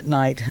migrate at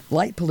night.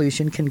 Light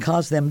pollution can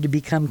cause them to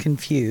become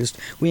confused.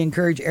 We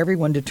encourage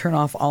everyone to turn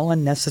off all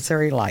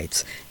unnecessary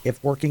lights.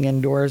 If working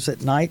indoors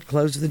at night,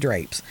 close the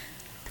drapes.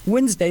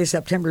 Wednesday,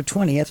 September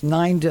 20th,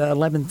 9 to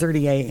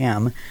 11:30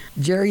 a.m.,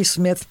 Jerry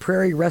Smith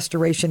Prairie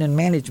Restoration and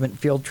Management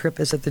Field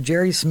Trip is at the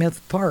Jerry Smith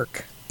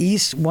Park,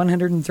 East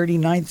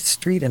 139th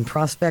Street and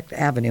Prospect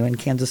Avenue in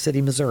Kansas City,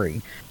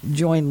 Missouri.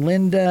 Join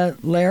Linda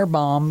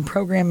Lairbaum,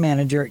 Program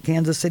Manager at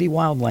Kansas City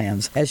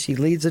Wildlands, as she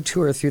leads a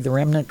tour through the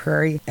remnant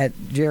prairie at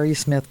Jerry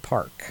Smith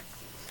Park.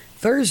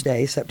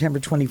 Thursday, September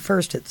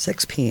 21st at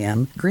 6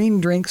 p.m., green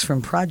drinks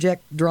from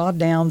Project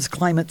Drawdowns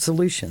Climate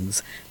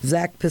Solutions.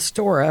 Zach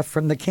Pistora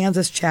from the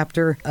Kansas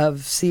chapter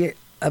of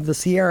the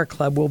Sierra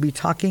Club will be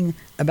talking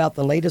about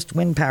the latest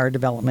wind power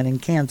development in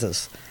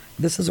Kansas.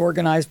 This is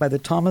organized by the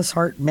Thomas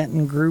Hart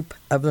Benton Group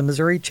of the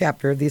Missouri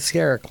chapter of the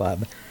Sierra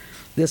Club.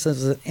 This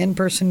is an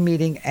in-person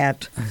meeting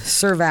at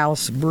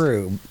Servaus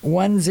Brew,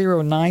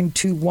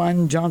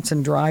 10921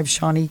 Johnson Drive,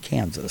 Shawnee,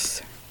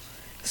 Kansas.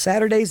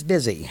 Saturday's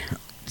busy.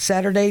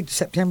 Saturday,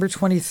 September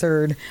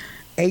 23rd,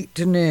 8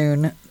 to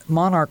noon,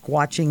 monarch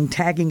watching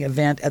tagging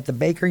event at the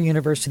Baker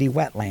University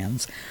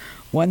Wetlands,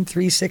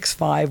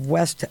 1365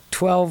 West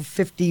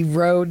 1250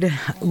 Road,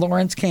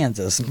 Lawrence,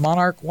 Kansas.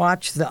 Monarch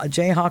Watch, the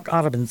Jayhawk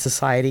Audubon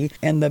Society,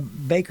 and the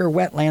Baker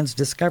Wetlands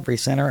Discovery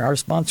Center are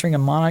sponsoring a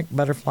monarch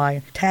butterfly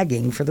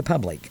tagging for the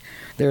public.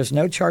 There is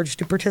no charge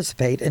to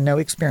participate and no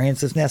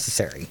experience is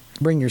necessary.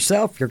 Bring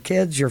yourself, your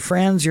kids, your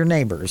friends, your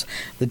neighbors.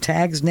 The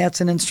tags,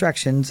 nets, and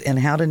instructions in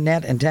how to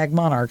net and tag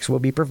monarchs will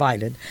be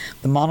provided.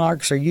 The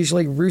monarchs are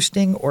usually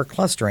roosting or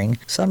clustering,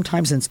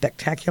 sometimes in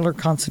spectacular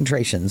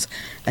concentrations,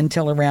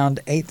 until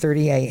around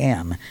 8:30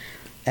 a.m.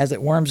 As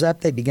it warms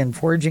up, they begin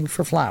foraging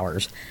for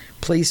flowers.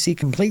 Please see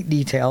complete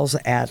details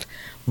at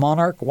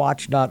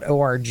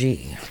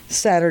monarchwatch.org.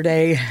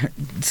 Saturday,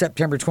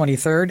 September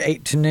 23rd,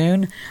 8 to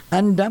noon,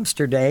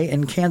 Undumpster Day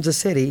in Kansas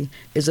City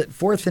is at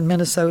 4th and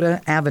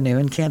Minnesota Avenue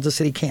in Kansas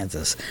City,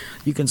 Kansas.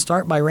 You can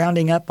start by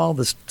rounding up all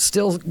the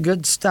still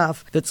good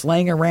stuff that's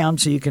laying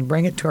around so you can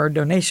bring it to our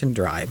donation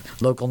drive.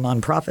 Local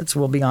nonprofits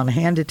will be on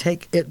hand to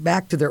take it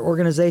back to their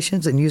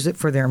organizations and use it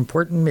for their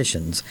important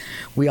missions.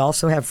 We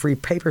also have free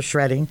paper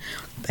shredding,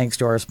 thanks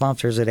to our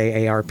sponsors at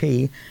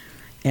AARP,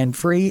 and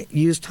free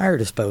used tire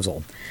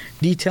disposal.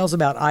 Details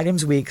about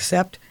items we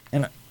accept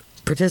and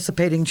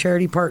participating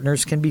charity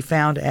partners can be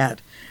found at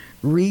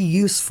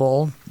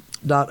reuseful.org.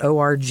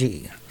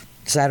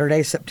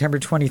 Saturday, September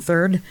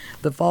 23rd,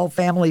 the Fall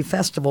Family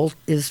Festival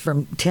is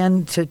from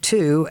 10 to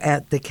 2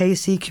 at the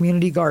KC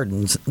Community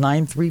Gardens,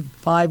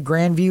 935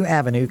 Grandview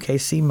Avenue,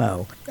 KC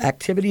Mo.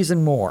 Activities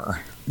and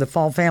more. The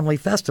Fall Family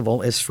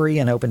Festival is free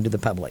and open to the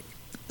public.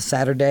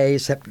 Saturday,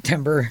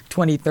 September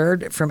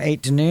 23rd from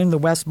 8 to noon, the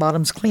West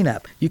Bottoms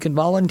Cleanup. You can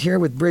volunteer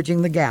with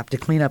Bridging the Gap to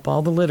clean up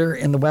all the litter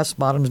in the West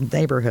Bottoms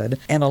neighborhood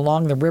and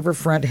along the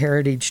Riverfront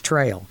Heritage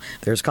Trail.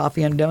 There's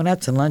coffee and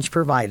donuts and lunch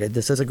provided.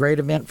 This is a great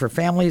event for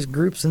families,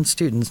 groups, and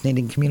students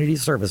needing community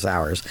service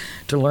hours.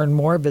 To learn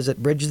more,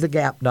 visit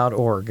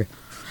bridgethegap.org.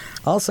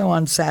 Also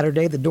on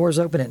Saturday, the doors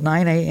open at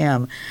 9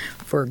 a.m.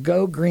 for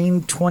Go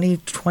Green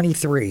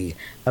 2023.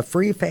 A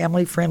free,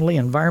 family-friendly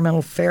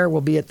environmental fair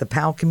will be at the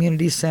Powell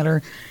Community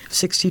Center,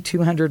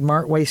 6200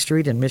 Martway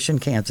Street in Mission,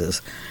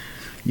 Kansas.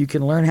 You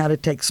can learn how to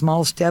take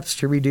small steps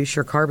to reduce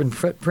your carbon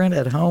footprint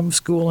at home,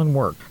 school, and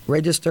work.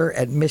 Register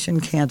at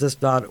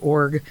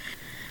missionkansas.org.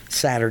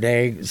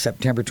 Saturday,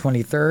 September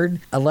 23rd,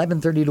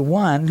 11:30 to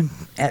 1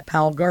 at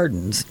Powell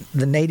Gardens,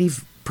 the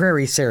Native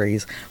Prairie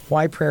Series,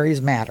 Why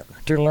Prairies Matter.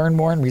 To learn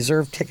more and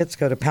reserve tickets,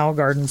 go to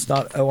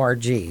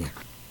powellgardens.org.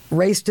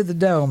 Race to the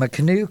Dome, a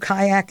canoe,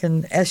 kayak,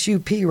 and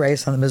SUP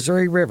race on the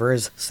Missouri River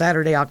is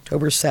Saturday,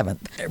 October 7th.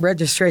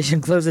 Registration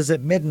closes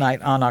at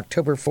midnight on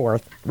October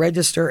 4th.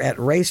 Register at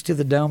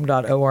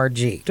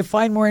racetothedome.org. To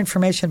find more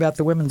information about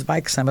the Women's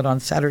Bike Summit on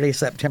Saturday,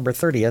 September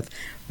 30th,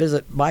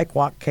 visit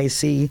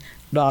bikewalkkc.org.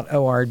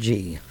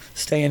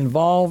 Stay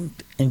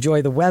involved,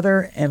 enjoy the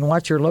weather, and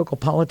watch your local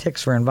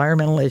politics for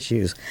environmental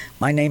issues.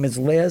 My name is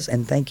Liz,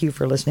 and thank you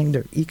for listening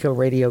to Eco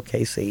Radio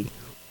KC.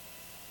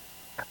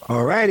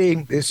 All righty,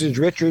 this is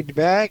Richard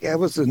back. That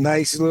was a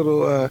nice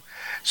little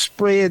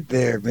spread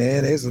there,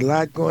 man. There's a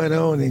lot going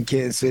on in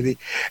Kansas City.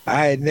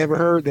 I had never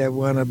heard that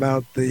one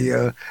about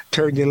the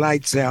turn your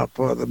lights out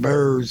for the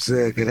birds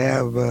could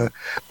have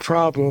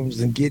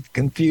problems and get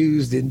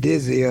confused and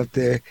dizzy up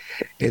there.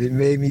 And it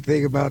made me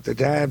think about the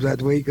times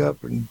I'd wake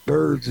up and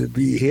birds would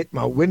be hit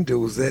my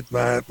windows at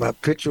my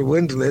picture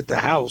window at the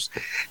house.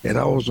 And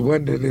I was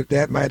wondering if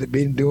that might have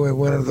been during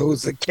one of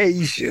those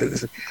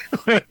occasions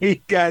when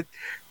he got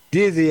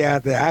dizzy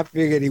out there. I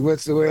figured he went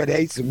somewhere and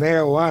ate some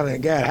marijuana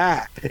and got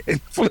high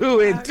and flew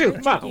into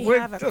Richard, my you window.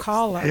 have a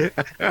caller.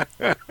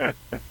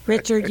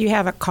 Richard, you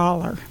have a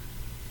caller.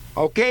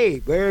 Okay,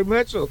 very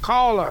much so.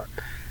 Caller,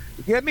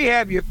 let me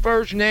have your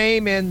first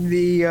name and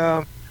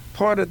the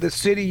part of the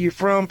city you're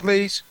from,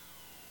 please.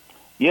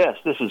 Yes,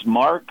 this is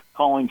Mark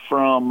calling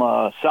from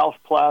South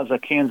Plaza,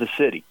 Kansas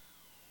City.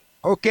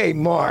 Okay,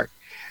 Mark.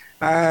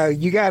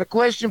 You got a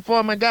question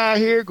for my guy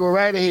here? Go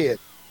right ahead.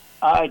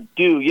 I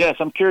do, yes.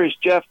 I'm curious,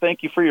 Jeff,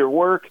 thank you for your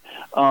work.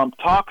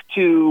 Talk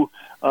to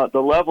the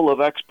level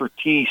of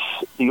expertise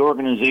the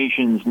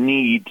organizations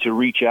need to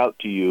reach out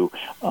to you.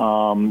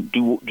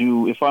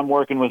 If I'm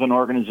working with an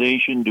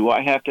organization, do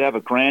I have to have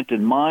a grant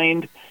in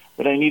mind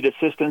that I need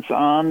assistance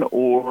on,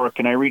 or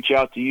can I reach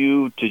out to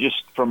you to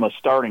just from a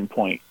starting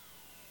point?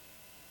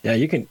 Yeah,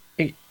 you can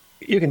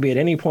be at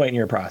any point in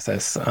your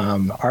process.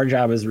 Our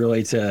job is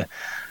really to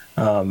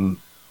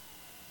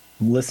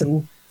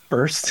listen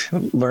first,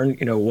 learn,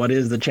 what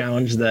is the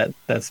challenge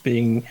that's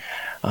being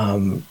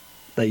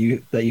that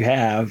you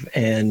have,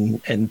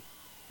 and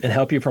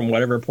help you from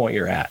whatever point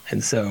you're at.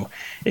 And so,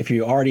 if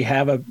you already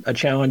have a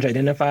challenge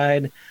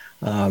identified,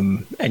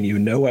 and you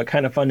know what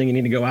kind of funding you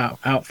need to go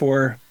out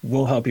for,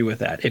 we'll help you with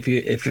that.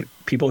 If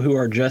people who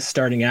are just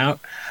starting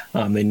out,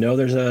 they know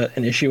there's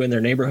an issue in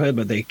their neighborhood,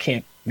 but they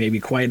can't maybe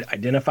quite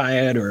identify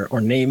it or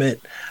name it,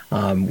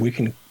 we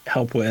can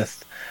help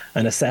with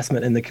an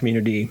assessment in the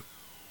community,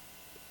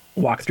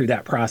 walk through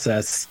that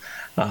process,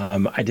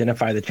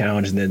 identify the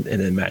challenge, and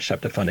then match up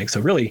to funding. So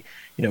really,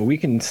 we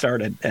can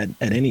start at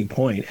any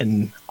point,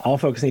 and all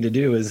folks need to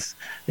do is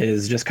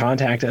just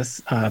contact us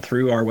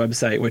through our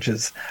website, which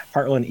is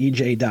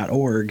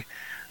heartlandej.org,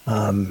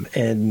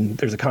 and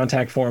there's a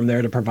contact form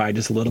there to provide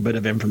just a little bit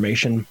of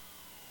information,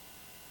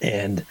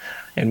 and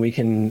we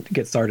can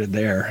get started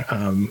there.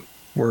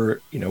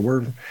 We're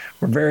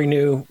very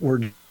new.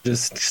 We're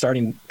just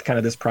starting kind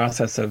of this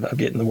process of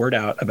getting the word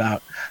out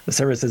about the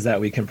services that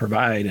we can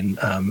provide. And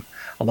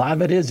a lot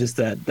of it is just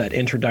that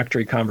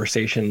introductory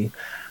conversation,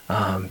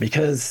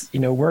 because,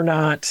 we're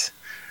not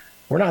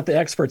the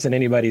experts in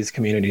anybody's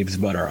communities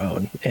but our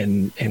own.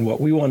 And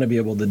what we want to be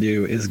able to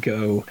do is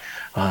go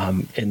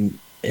and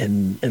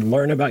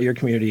learn about your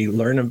community,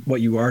 learn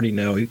what you already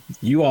know.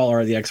 You all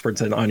are the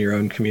experts on your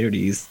own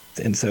communities.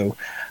 And so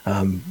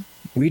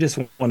we just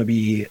want to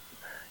be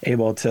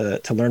able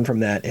to learn from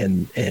that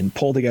and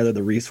pull together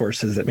the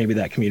resources that maybe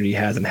that community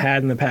hasn't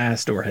had in the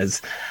past, or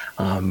has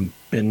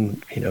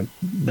been,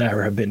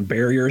 there have been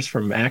barriers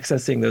from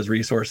accessing those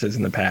resources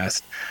in the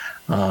past.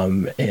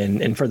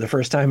 And for the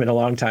first time in a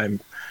long time,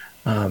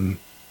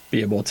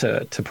 be able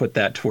to put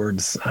that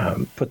towards,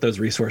 put those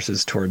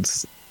resources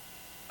towards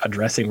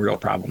addressing real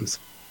problems.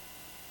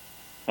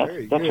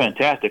 That's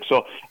fantastic.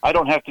 So I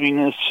don't have to be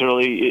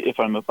necessarily, if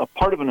I'm a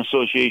part of an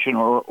association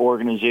or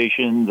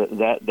organization,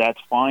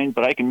 that's fine,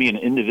 but I can be an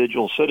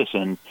individual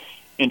citizen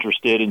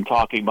interested in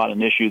talking about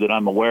an issue that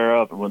I'm aware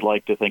of and would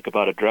like to think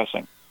about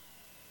addressing.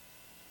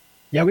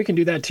 Yeah, we can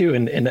do that too.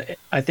 And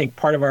I think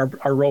part of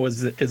our role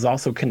is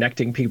also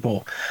connecting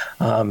people.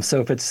 So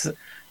if it's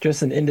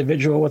just an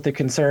individual with a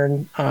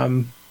concern,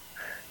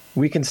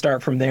 we can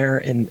start from there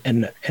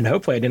and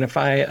hopefully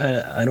identify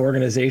an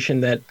organization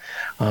that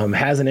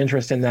has an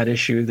interest in that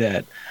issue,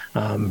 that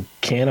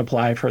can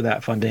apply for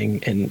that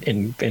funding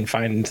and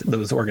find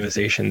those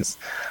organizations,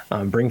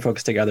 bring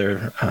folks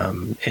together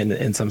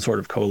in some sort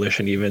of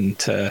coalition even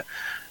to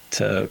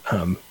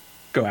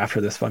go after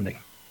this funding.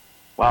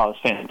 Wow,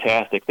 that's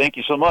fantastic. Thank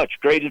you so much.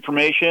 Great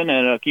information,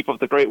 and keep up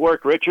the great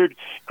work, Richard.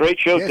 Great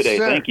show today.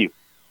 Sir. Thank you.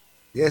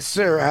 Yes,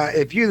 sir.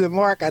 If you're the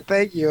Mark, I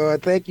thank you.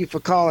 Thank you for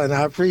calling.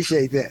 I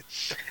appreciate that.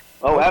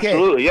 Oh, okay.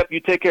 Absolutely. Yep,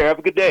 you take care. Have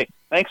a good day.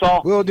 Thanks,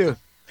 all. Will do.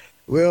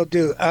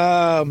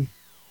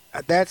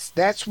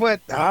 that's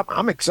what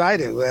I'm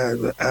excited.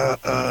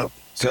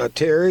 So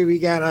Terry, we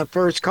got our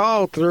first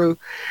call through,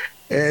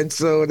 and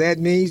so that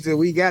means that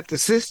we got the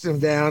system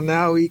down.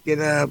 Now we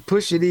can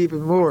push it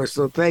even more.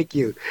 So thank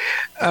you.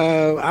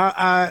 Where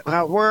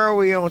are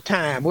we on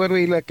time? What are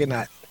we looking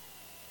at?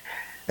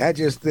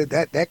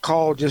 That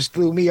call just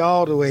threw me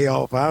all the way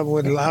off. I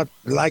would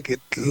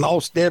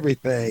lost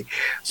everything.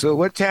 So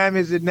what time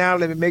is it now?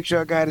 Let me make sure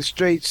I got it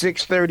straight.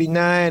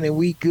 6:39, and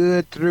we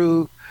good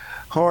through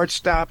hard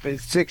stop at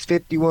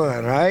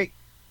 6:51, right?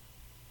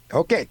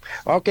 Okay.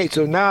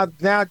 So now,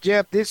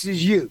 Jeff, this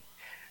is you.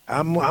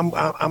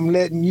 I'm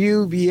letting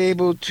you be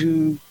able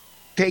to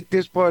take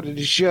this part of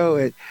the show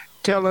and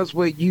tell us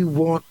what you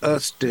want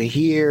us to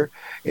hear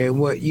and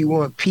what you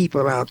want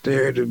people out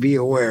there to be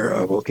aware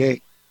of.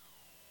 Okay.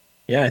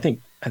 Yeah, I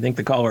think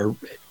the caller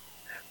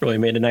really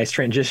made a nice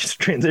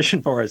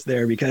transition for us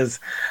there because,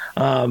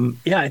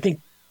 I think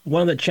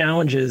one of the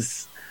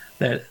challenges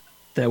that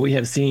we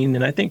have seen,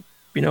 and I think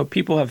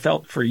people have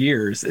felt for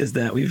years, is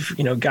that we've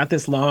got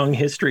this long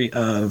history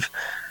of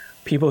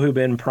people who've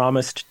been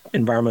promised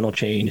environmental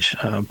change,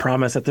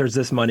 promised that there's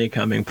this money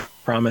coming,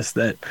 promised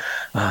that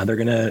they're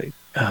going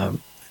to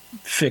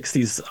fix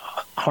these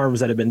harms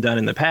that have been done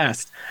in the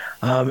past,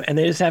 and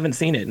they just haven't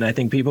seen it. And I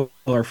think people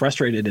are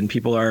frustrated, and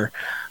people are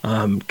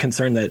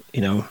concerned that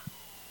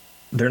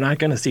they're not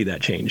going to see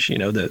that change.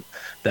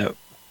 That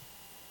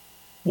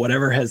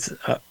whatever has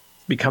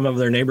become of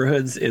their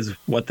neighborhoods is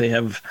what they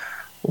have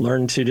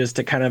learned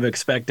to kind of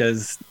expect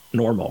as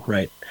normal,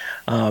 right?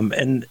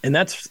 And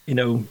that's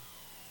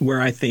where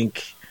I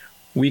think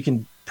we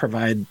can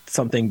provide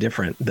something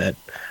different, that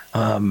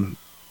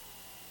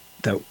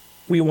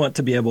we want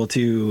to be able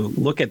to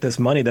look at this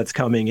money that's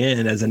coming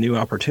in as a new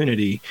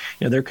opportunity.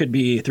 There could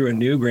be, through a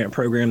new grant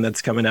program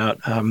that's coming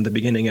out the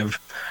beginning of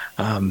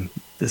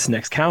this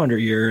next calendar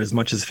year, as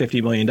much as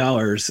 $50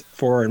 million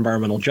for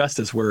environmental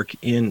justice work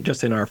in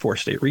our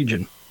 4-state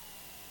region.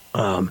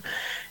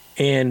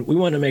 And we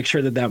want to make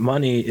sure that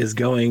money is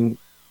going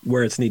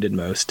where it's needed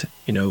most.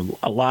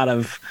 A lot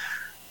of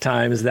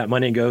times that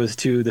money goes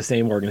to the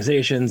same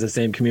organizations, the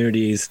same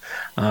communities,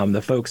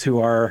 the folks who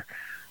are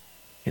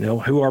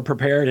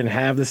prepared and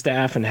have the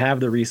staff and have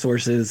the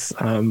resources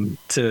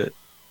to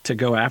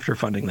go after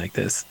funding like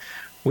this.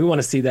 We want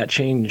to see that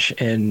change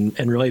and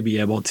really be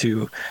able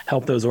to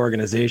help those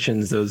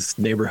organizations, those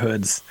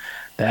neighborhoods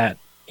that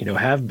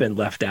have been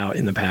left out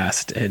in the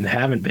past and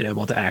haven't been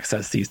able to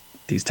access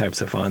these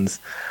types of funds,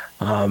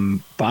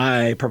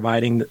 by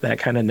providing that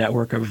kind of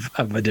network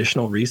of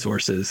additional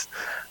resources.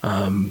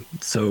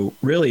 So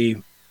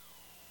really,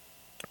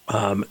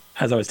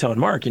 as I was telling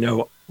Mark,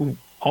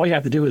 all you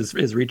have to do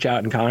is reach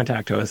out and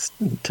contact us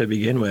to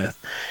begin with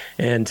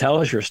and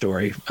tell us your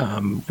story.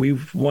 We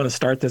want to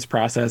start this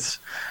process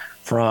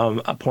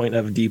from a point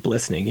of deep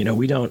listening.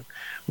 We don't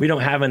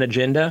have an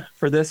agenda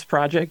for this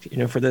project,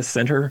 for this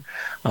center,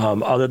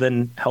 other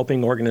than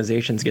helping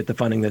organizations get the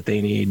funding that they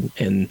need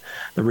and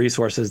the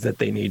resources that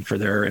they need for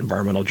their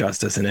environmental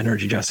justice and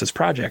energy justice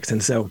projects.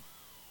 And so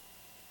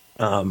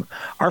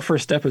our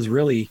first step is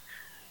really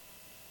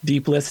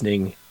deep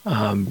listening,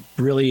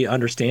 really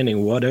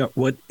understanding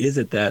what is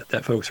it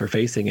that folks are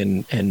facing,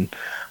 and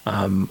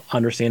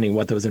understanding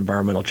what those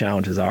environmental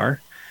challenges are.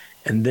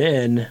 And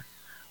then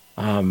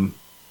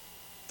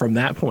from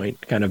that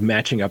point, kind of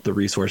matching up the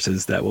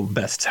resources that will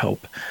best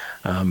help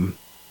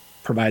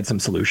provide some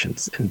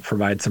solutions and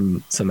provide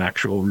some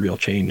actual real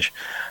change,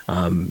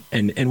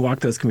 and walk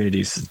those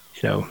communities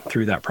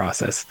through that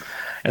process.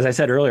 As I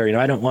said earlier,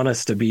 I don't want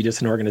us to be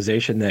just an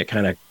organization that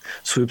kind of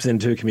swoops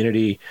into a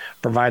community,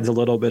 provides a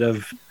little bit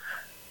of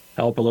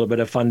help, a little bit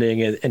of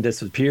funding, and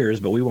disappears.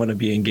 But we want to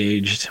be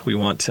engaged. We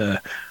want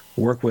to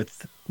work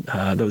with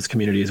those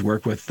communities,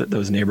 work with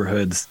those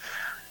neighborhoods,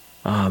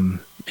 and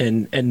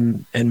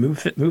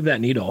move that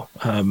needle.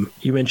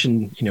 You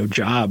mentioned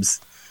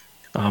jobs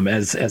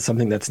as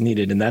something that's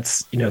needed, and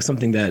that's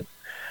something that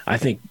I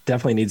think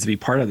definitely needs to be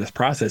part of this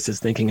process, is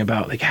thinking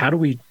about how do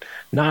we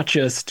not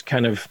just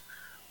kind of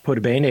put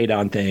a Band-Aid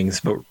on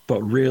things, but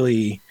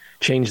really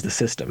change the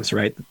systems,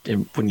 right?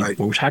 And when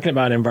we're talking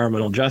about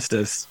environmental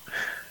justice,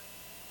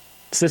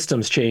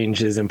 systems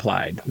change is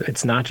implied.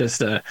 It's not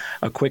just a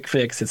quick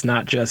fix. It's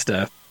not just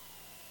a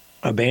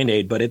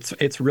Band-Aid, but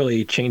it's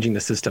really changing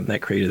the system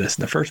that created this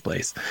in the first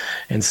place.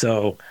 And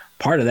so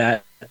part of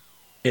that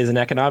is an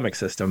economic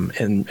system,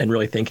 and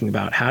really thinking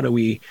about how do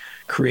we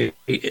create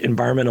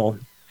environmental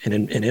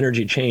and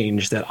energy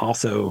change that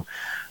also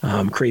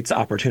creates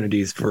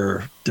opportunities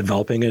for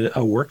developing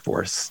a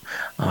workforce,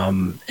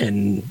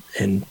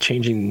 and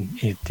changing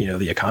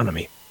the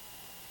economy.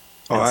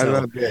 I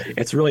love that.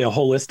 It's really a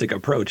holistic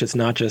approach. It's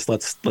not just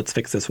let's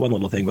fix this one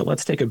little thing, but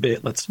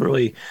let's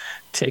really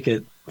take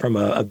it from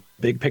a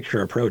big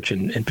picture approach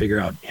and figure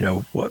out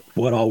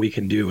what all we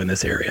can do in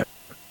this area.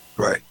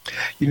 Right.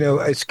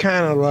 It's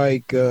kind of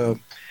like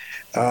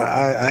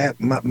I have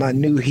my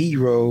new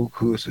hero,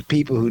 who's the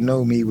people who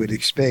know me would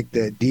expect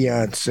that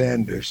Deion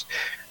Sanders,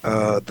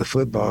 the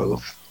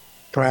football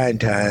prime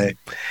time.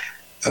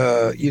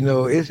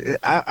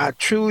 I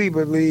truly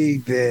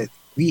believe that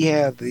we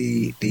have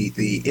the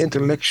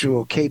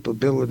intellectual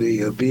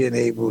capability of being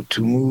able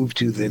to move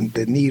to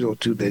the needle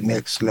to the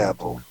next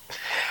level.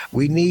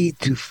 We need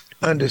to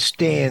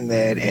understand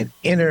that and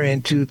enter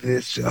into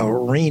this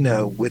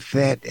arena with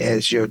that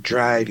as your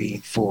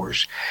driving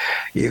force.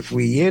 If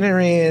we enter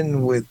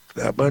in with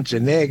a bunch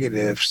of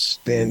negatives,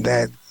 then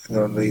that,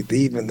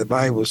 even the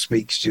Bible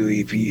speaks to,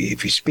 if you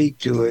speak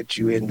to it,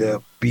 you end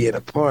up being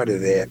a part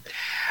of that.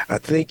 I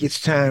think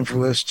it's time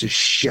for us to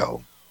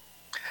show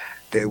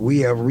that we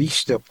have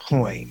reached a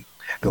point.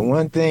 The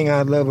one thing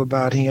I love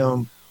about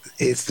him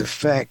is the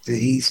fact that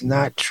he's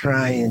not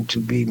trying to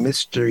be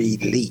Mr.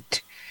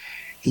 Elite.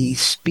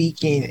 He's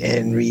speaking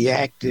and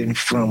reacting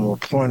from a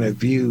point of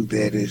view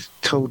that is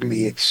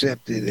totally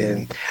accepted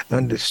and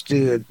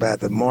understood by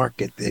the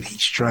market that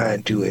he's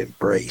trying to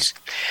embrace.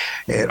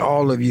 And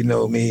all of you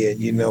know me, and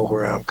you know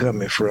where I'm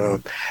coming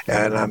from.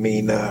 And I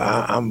mean,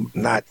 I'm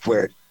not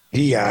where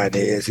Dion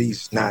is.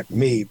 He's not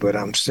me, but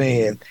I'm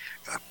saying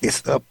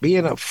it's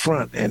being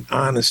upfront and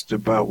honest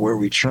about where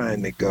we're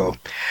trying to go,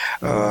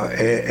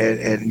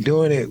 and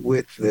doing it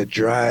with the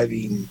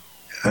driving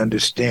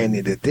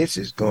understanding that this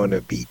is going to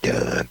be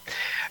done.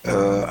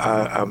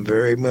 I'm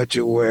very much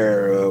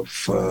aware of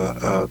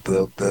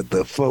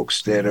the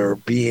folks that are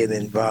being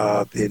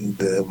involved in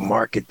the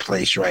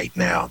marketplace right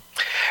now.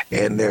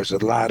 And there's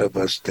a lot of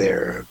us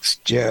there.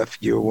 Jeff,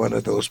 you're one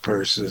of those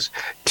persons.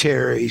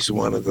 Terry's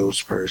one of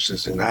those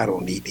persons. And I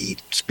don't need to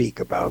speak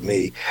about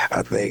me.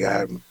 I think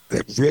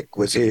if Rick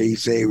was here, he'd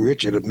say,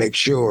 Richard, to make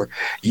sure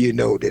you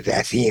know that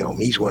that's him.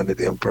 He's one of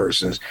them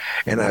persons.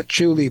 And I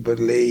truly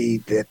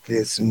believe that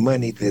this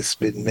money that's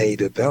been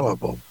made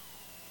available,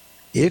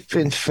 if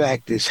in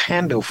fact it's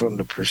handled from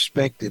the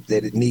perspective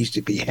that it needs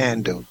to be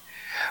handled,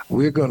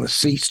 we're going to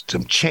see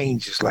some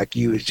changes like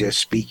you was just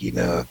speaking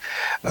of,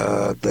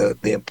 the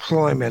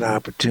employment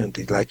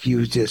opportunities like you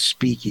was just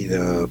speaking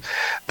of,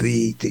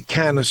 the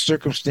kind of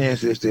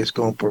circumstances that's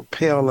going to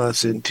propel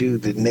us into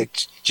the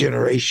next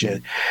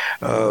generation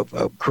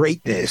of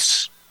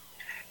greatness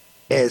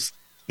as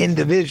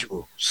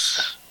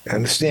individuals.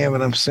 Understand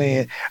what I'm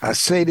saying? I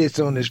say this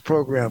on this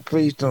program,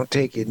 please don't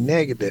take it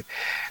negative,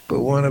 but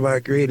one of our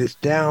greatest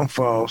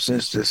downfalls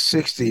since the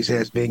 60s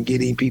has been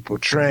getting people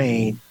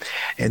trained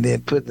and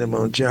then putting them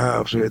on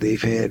jobs where they've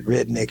had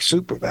redneck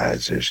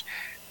supervisors.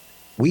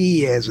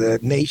 We as a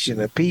nation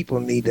of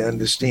people need to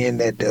understand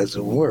that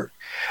doesn't work.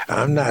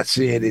 I'm not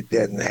saying it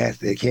doesn't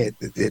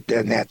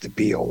have to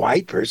be a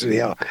white person.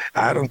 Hell,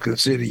 I don't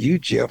consider you,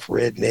 Jeff,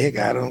 redneck.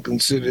 I don't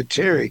consider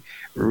Terry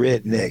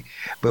redneck.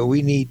 But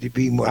we need to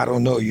be more, I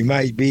don't know, you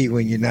might be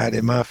when you're not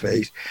in my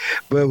face,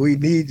 but we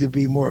need to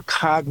be more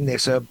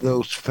cognizant of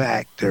those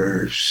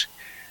factors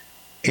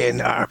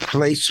in our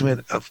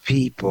placement of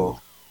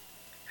people.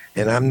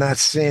 And I'm not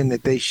saying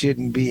that they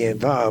shouldn't be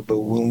involved,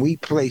 but when we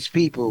place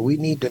people, we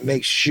need to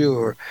make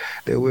sure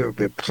that we're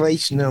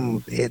placing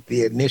them at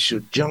the initial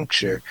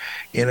juncture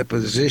in a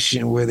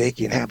position where they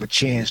can have a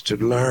chance to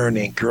learn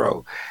and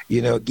grow,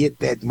 get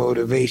that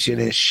motivation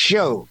and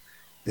show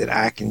that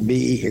I can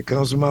be, here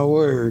comes my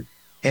word,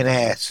 an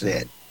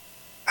asset.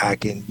 I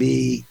can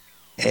be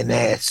an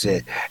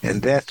asset.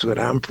 And that's what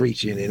I'm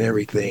preaching in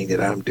everything that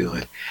I'm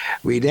doing.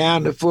 We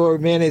down to 4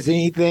 minutes.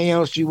 Anything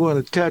else you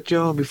want to touch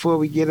on before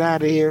we get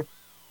out of here?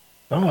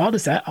 Oh, I'll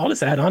just add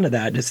on to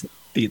that.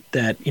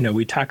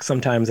 We talk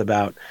sometimes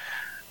about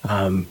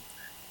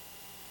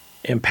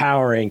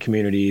empowering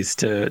communities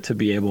to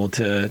be able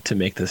to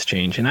make this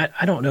change. And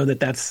I don't know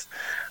that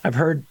I've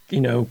heard,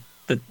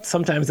 that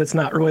sometimes that's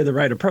not really the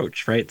right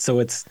approach, right? So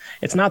it's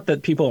not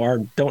that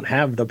people don't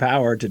have the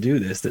power to do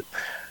this. That,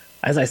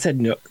 as I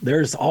said,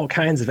 there's all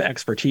kinds of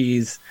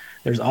expertise,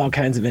 there's all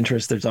kinds of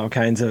interest, there's all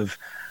kinds of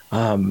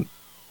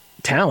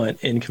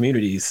talent in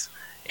communities,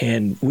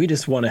 and we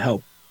just want to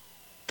help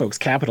folks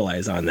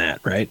capitalize on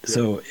that, right? Yeah.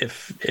 So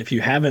if you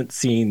haven't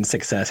seen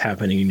success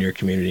happening in your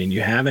community and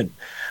you haven't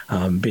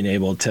been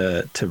able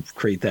to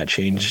create that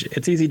change,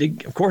 it's easy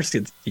to, of course,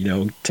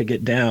 to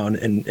get down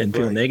and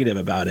feel negative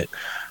about it.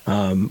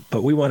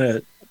 But we want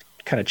to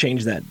kind of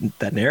change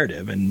that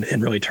narrative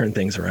and really turn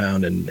things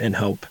around and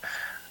help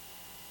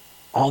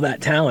all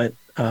that talent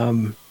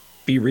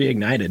be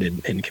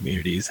reignited in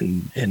communities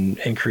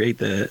and create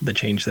the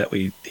change that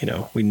we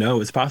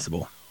know is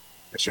possible.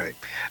 That's right.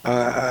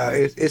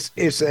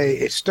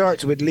 It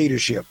starts with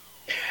leadership,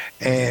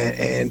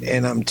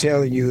 and I'm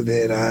telling you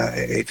that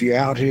if you're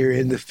out here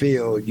in the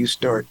field, you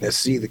start to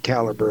see the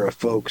caliber of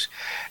folks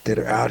that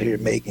are out here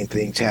making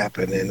things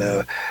happen,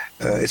 and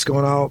it's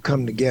going to all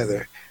come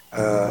together.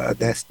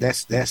 That's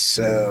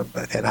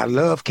and I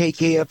love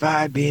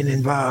KKFI being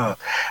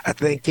involved. I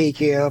think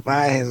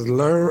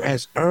KKFI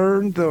has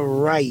earned the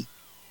right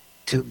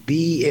to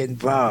be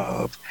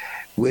involved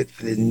with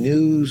the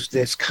news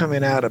that's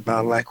coming out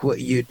about like what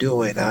you're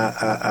doing.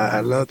 I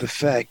love the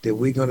fact that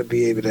we're going to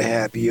be able to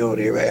have you on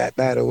here.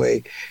 By the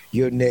way,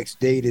 your next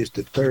date is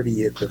the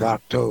 30th of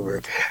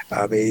October.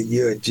 I mean,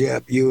 you and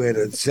Jeff, you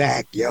and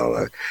Zach,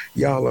 y'all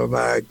are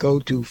my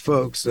go-to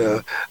folks.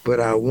 But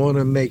I want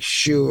to make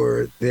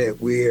sure that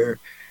we're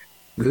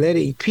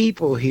letting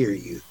people hear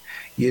you.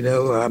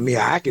 I mean,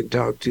 I can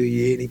talk to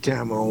you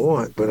anytime I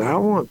want, but I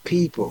want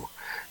people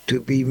to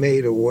be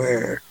made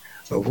aware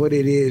of what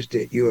it is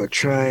that you are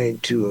trying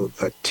to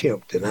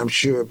attempt. And I'm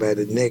sure by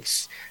the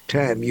next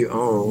time you're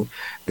on,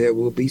 there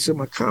will be some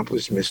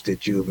accomplishments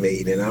that you've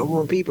made. And I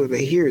want people to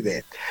hear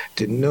that,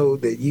 to know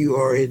that you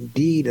are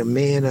indeed a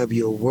man of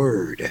your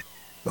word.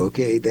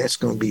 Okay, that's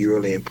going to be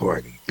really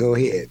important. Go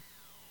ahead.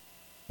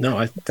 No,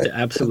 I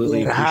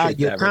absolutely appreciate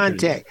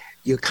that.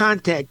 Your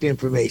contact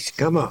information.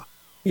 Come on.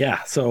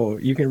 Yeah, so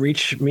you can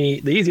reach me.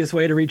 The easiest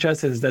way to reach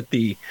us is at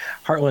the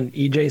Heartland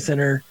EJ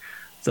Center.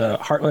 It's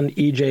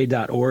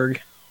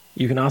heartlandej.org.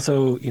 You can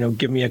also,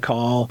 give me a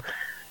call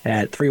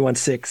at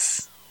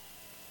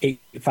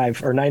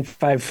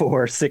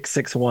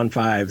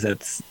 316-954-6615.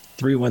 That's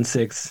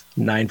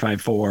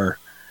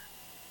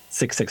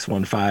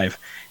 316-954-6615.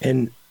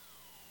 And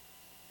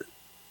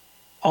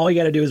all you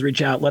got to do is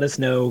reach out, let us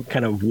know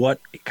kind of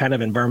what kind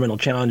of environmental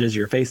challenges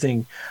you're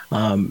facing,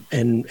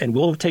 and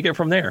we'll take it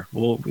from there.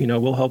 We'll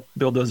help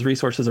build those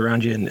resources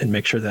around you and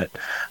make sure that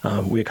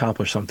we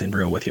accomplish something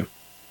real with you.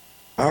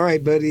 All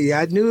right, buddy.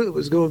 I knew it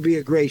was going to be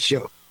a great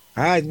show.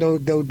 I had no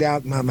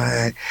doubt in my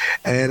mind,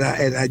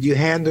 and you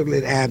handled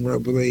it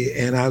admirably.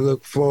 And I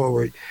look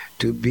forward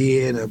to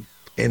being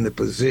in the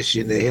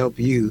position to help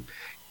you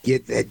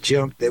get that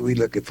jump that we're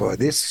looking for.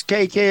 This is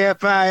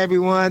KKFI,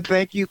 everyone.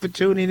 Thank you for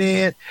tuning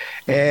in,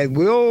 and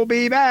we'll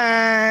be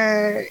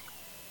back.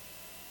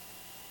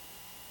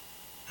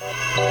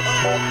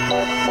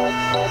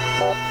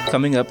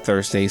 Coming up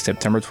Thursday,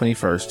 September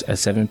 21st at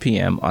 7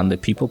 p.m. on the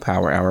People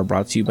Power Hour,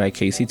 brought to you by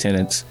KC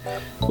Tenants,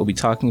 we'll be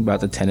talking about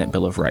the Tenant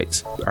Bill of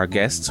Rights. Our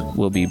guests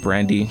will be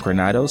Brandy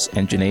Granados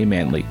and Janae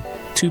Manley,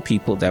 two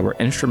people that were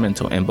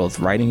instrumental in both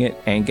writing it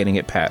and getting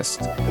it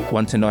passed.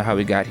 Want to know how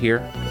we got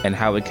here and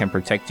how it can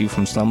protect you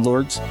from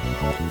slumlords?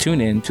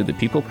 Tune in to the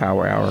People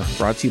Power Hour,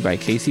 brought to you by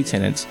KC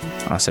Tenants,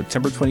 on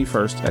September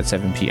 21st at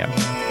 7 p.m.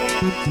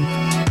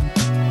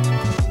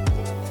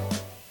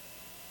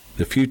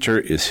 The future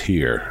is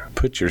here.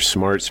 Put your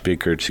smart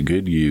speaker to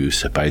good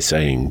use by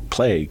saying,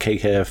 play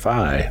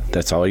KKFI.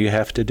 That's all you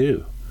have to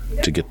do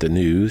to get the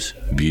news,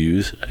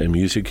 views, and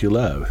music you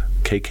love.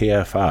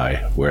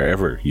 KKFI,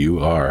 wherever you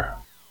are.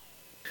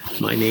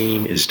 My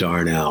name is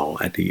Darnell.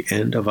 At the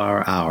end of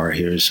our hour,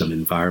 here's some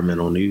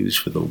environmental news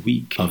for the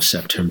week of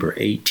September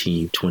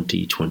 18,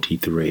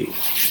 2023.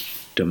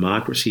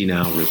 Democracy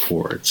Now!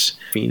 Reports.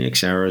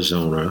 Phoenix,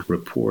 Arizona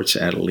reports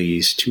at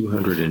least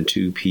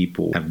 202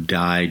 people have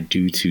died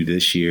due to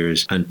this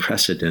year's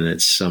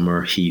unprecedented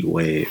summer heat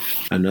wave.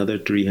 Another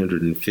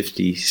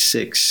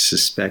 356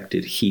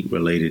 suspected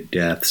heat-related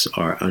deaths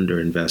are under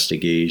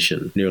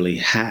investigation. Nearly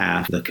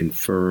half the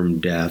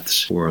confirmed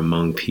deaths were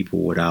among people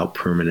without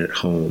permanent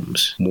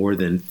homes. More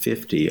than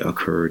 50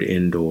 occurred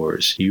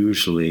indoors,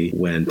 usually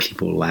when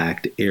people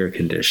lacked air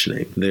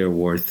conditioning. There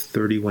were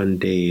 31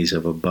 days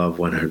of above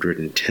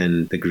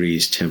 110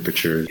 degrees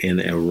temperature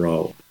in a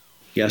row.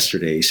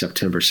 Yesterday,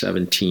 September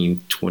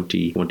 17,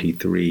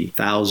 2023,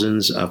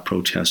 thousands of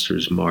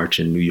protesters marched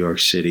in New York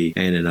City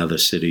and in other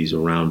cities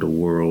around the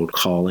world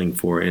calling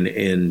for an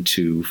end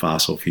to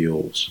fossil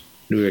fuels.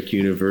 New York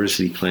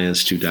University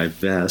plans to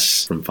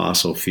divest from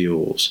fossil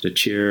fuels. The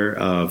chair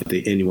of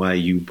the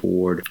NYU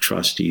Board of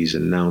Trustees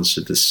announced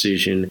the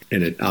decision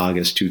in an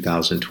August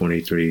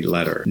 2023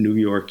 letter. New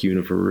York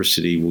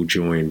University will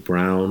join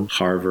Brown,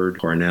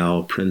 Harvard,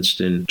 Cornell,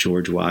 Princeton,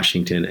 George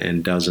Washington,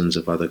 and dozens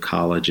of other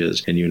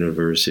colleges and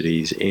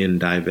universities in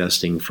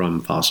divesting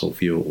from fossil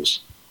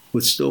fuels.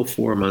 With still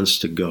 4 months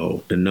to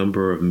go, the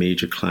number of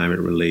major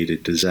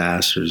climate-related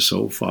disasters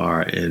so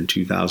far in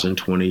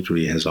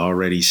 2023 has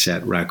already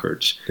set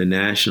records. The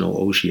National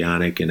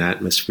Oceanic and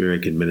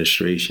Atmospheric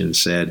Administration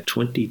said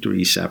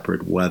 23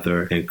 separate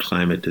weather and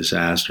climate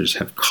disasters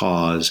have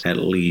caused at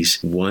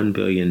least $1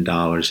 billion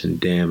in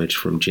damage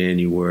from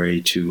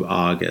January to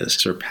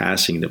August,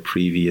 surpassing the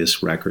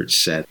previous record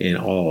set in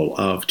all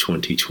of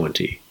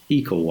 2020.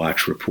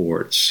 EcoWatch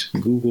reports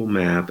Google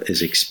Map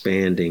is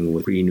expanding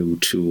with 3 new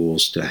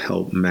tools to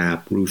help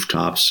map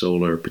rooftop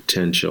solar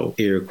potential,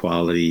 air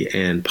quality,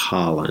 and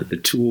pollen. The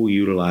tool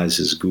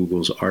utilizes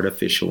Google's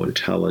artificial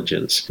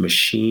intelligence,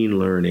 machine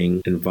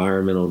learning,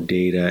 environmental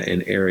data,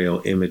 and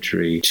aerial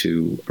imagery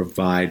to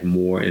provide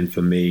more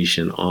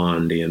information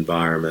on the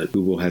environment.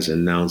 Google has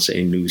announced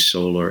a new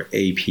solar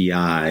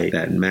API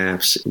that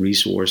maps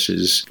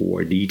resources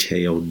for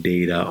detailed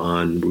data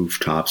on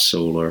rooftop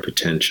solar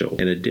potential.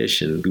 In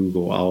addition,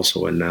 Google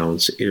also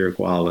announced Air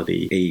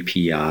Quality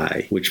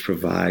API, which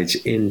provides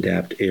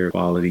in-depth air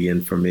quality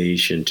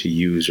information to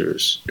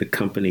users. The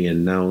company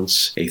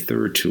announced a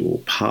third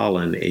tool,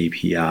 Pollen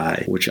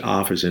API, which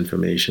offers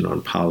information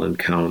on pollen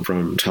count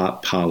from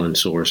top pollen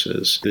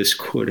sources. This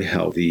could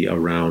help the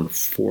around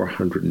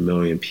 400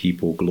 million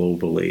people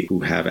globally who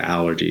have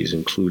allergies,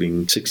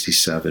 including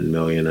 67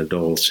 million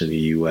adults in the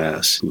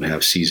U.S. who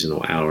have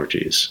seasonal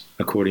allergies.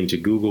 According to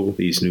Google,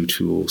 these new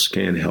tools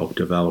can help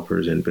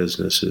developers and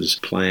businesses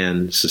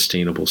plan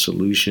sustainable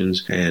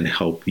solutions and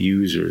help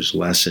users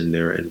lessen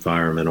their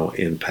environmental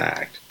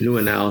impact. New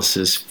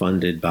analysis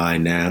funded by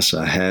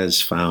NASA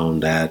has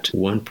found that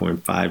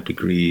 1.5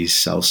 degrees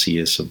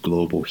Celsius of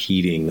global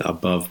heating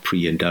above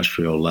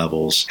pre-industrial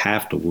levels,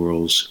 half the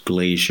world's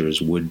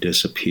glaciers would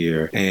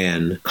disappear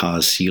and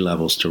cause sea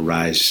levels to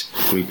rise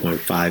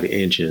 3.5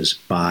 inches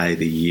by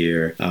the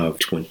year of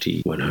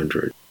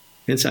 2100.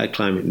 Inside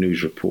Climate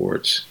News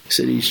reports,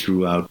 cities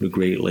throughout the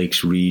Great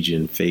Lakes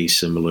region face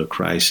similar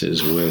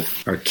crises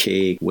with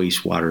archaic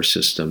wastewater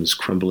systems,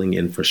 crumbling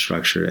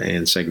infrastructure,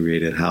 and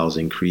segregated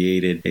housing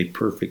created a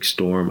perfect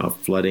storm of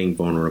flooding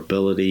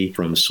vulnerability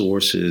from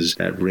sources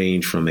that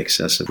range from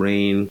excessive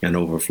rain and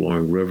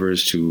overflowing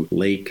rivers to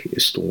lake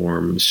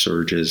storm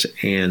surges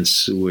and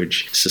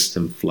sewage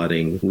system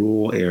flooding.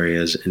 Rural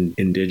areas and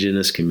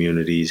indigenous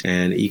communities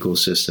and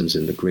ecosystems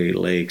in the Great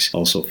Lakes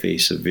also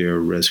face severe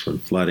risk from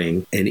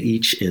flooding. In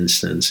each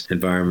instance,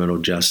 environmental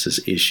justice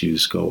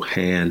issues go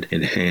hand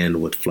in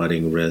hand with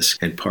flooding risk,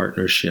 and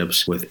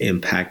partnerships with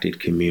impacted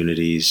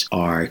communities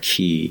are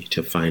key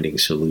to finding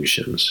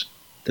solutions.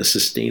 The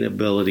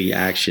Sustainability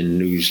Action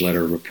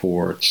newsletter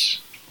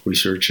reports.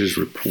 Researchers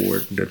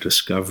report the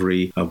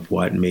discovery of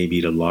what may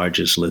be the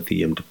largest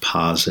lithium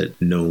deposit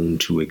known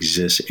to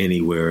exist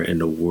anywhere in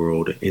the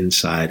world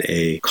inside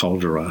a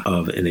caldera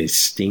of an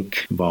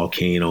extinct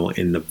volcano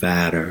in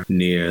Nevada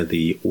near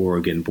the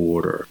Oregon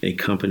border. A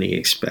company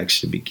expects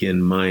to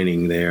begin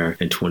mining there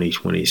in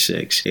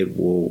 2026. It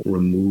will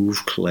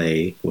remove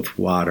clay with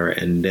water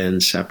and then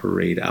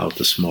separate out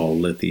the small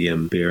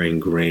lithium-bearing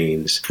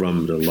grains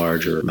from the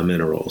larger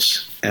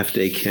minerals. If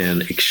they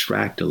can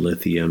extract the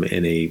lithium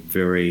in a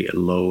very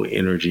low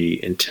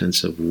energy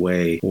intensive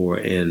way or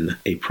in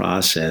a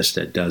process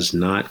that does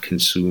not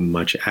consume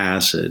much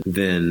acid,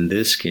 then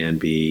this can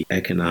be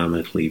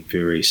economically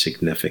very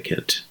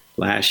significant.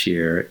 Last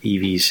year,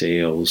 EV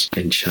sales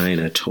in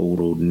China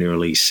totaled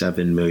nearly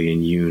 7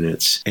 million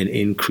units, an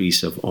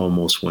increase of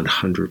almost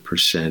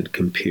 100%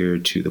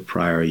 compared to the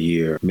prior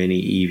year.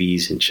 Many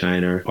EVs in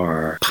China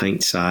are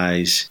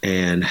pint-sized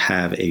and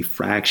have a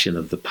fraction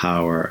of the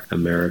power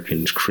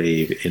Americans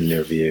crave in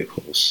their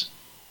vehicles.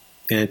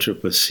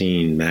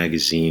 Anthropocene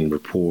magazine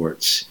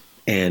reports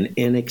an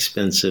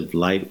inexpensive,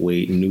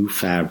 lightweight new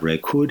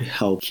fabric could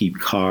help keep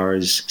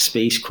cars,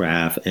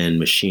 spacecraft, and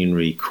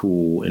machinery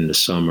cool in the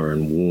summer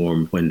and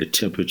warm when the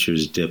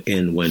temperatures dip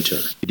in winter.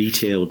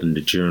 Detailed in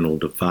the journal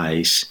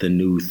Device, the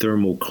new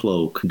thermal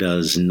cloak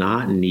does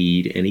not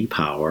need any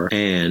power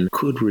and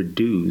could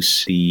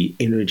reduce the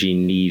energy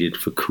needed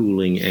for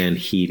cooling and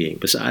heating.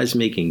 Besides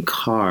making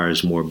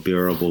cars more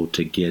bearable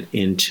to get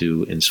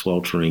into in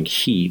sweltering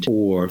heat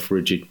or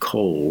frigid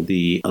cold,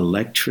 the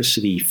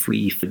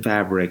electricity-free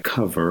fabric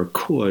cover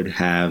could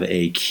have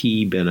a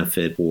key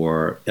benefit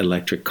for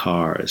electric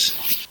cars.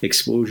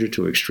 Exposure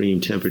to extreme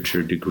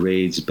temperature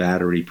degrades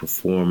battery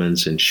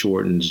performance and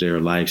shortens their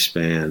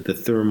lifespan. The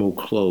thermal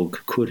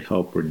cloak could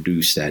help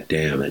reduce that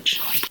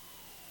damage.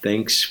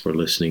 Thanks for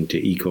listening to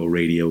Eco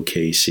Radio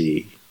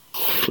KC.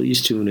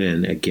 Please tune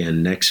in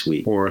again next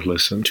week or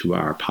listen to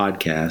our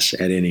podcast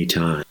at any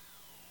time.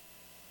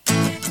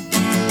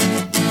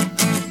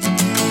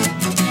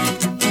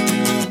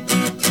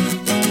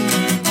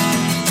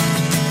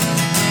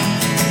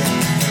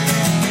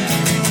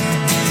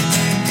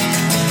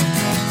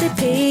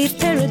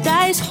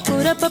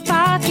 Put up a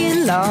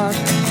parking lot.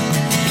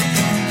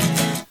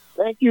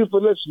 Thank you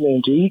for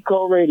listening to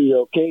Eco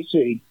Radio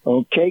KC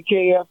on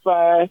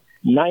KKFI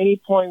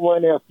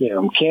 90.1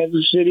 FM,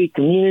 Kansas City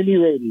Community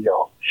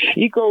Radio.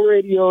 Eco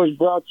Radio is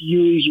brought to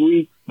you each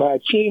week by a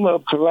team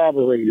of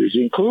collaborators,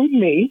 including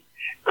me,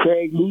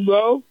 Craig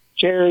Lugo,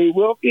 Terry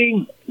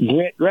Wilkie,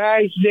 Brent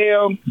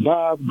Rysdale,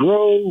 Bob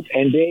Grove,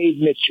 and Dave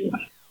Mitchell.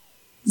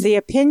 The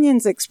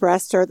opinions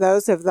expressed are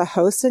those of the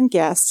hosts and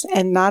guests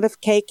and not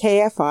of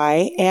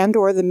KKFI and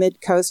or the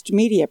Mid-Coast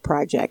Media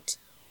Project.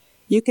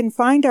 You can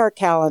find our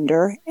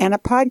calendar and a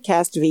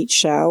podcast of each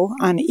show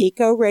on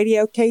Eco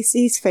Radio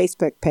KC's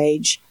Facebook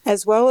page,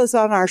 as well as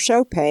on our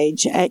show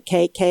page at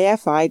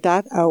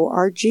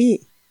kkfi.org.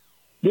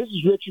 This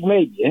is Richard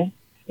Mabian,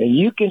 and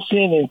you can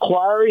send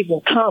inquiries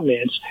and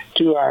comments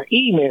to our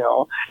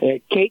email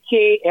at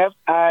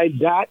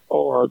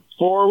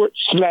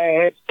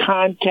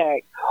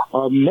kkfi.org/contact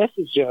or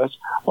message us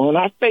on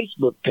our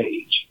Facebook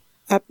page.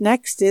 Up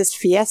next is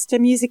Fiesta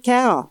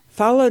Musical,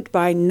 followed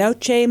by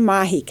Noche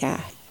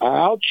Mágica.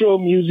 Our outro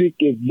music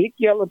is Big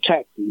Yellow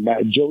Taxi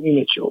by Joni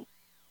Mitchell.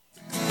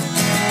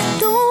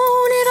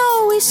 Don't it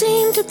always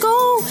seem to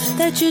go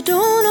that you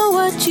don't know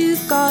what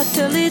you've got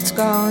till it's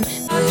gone?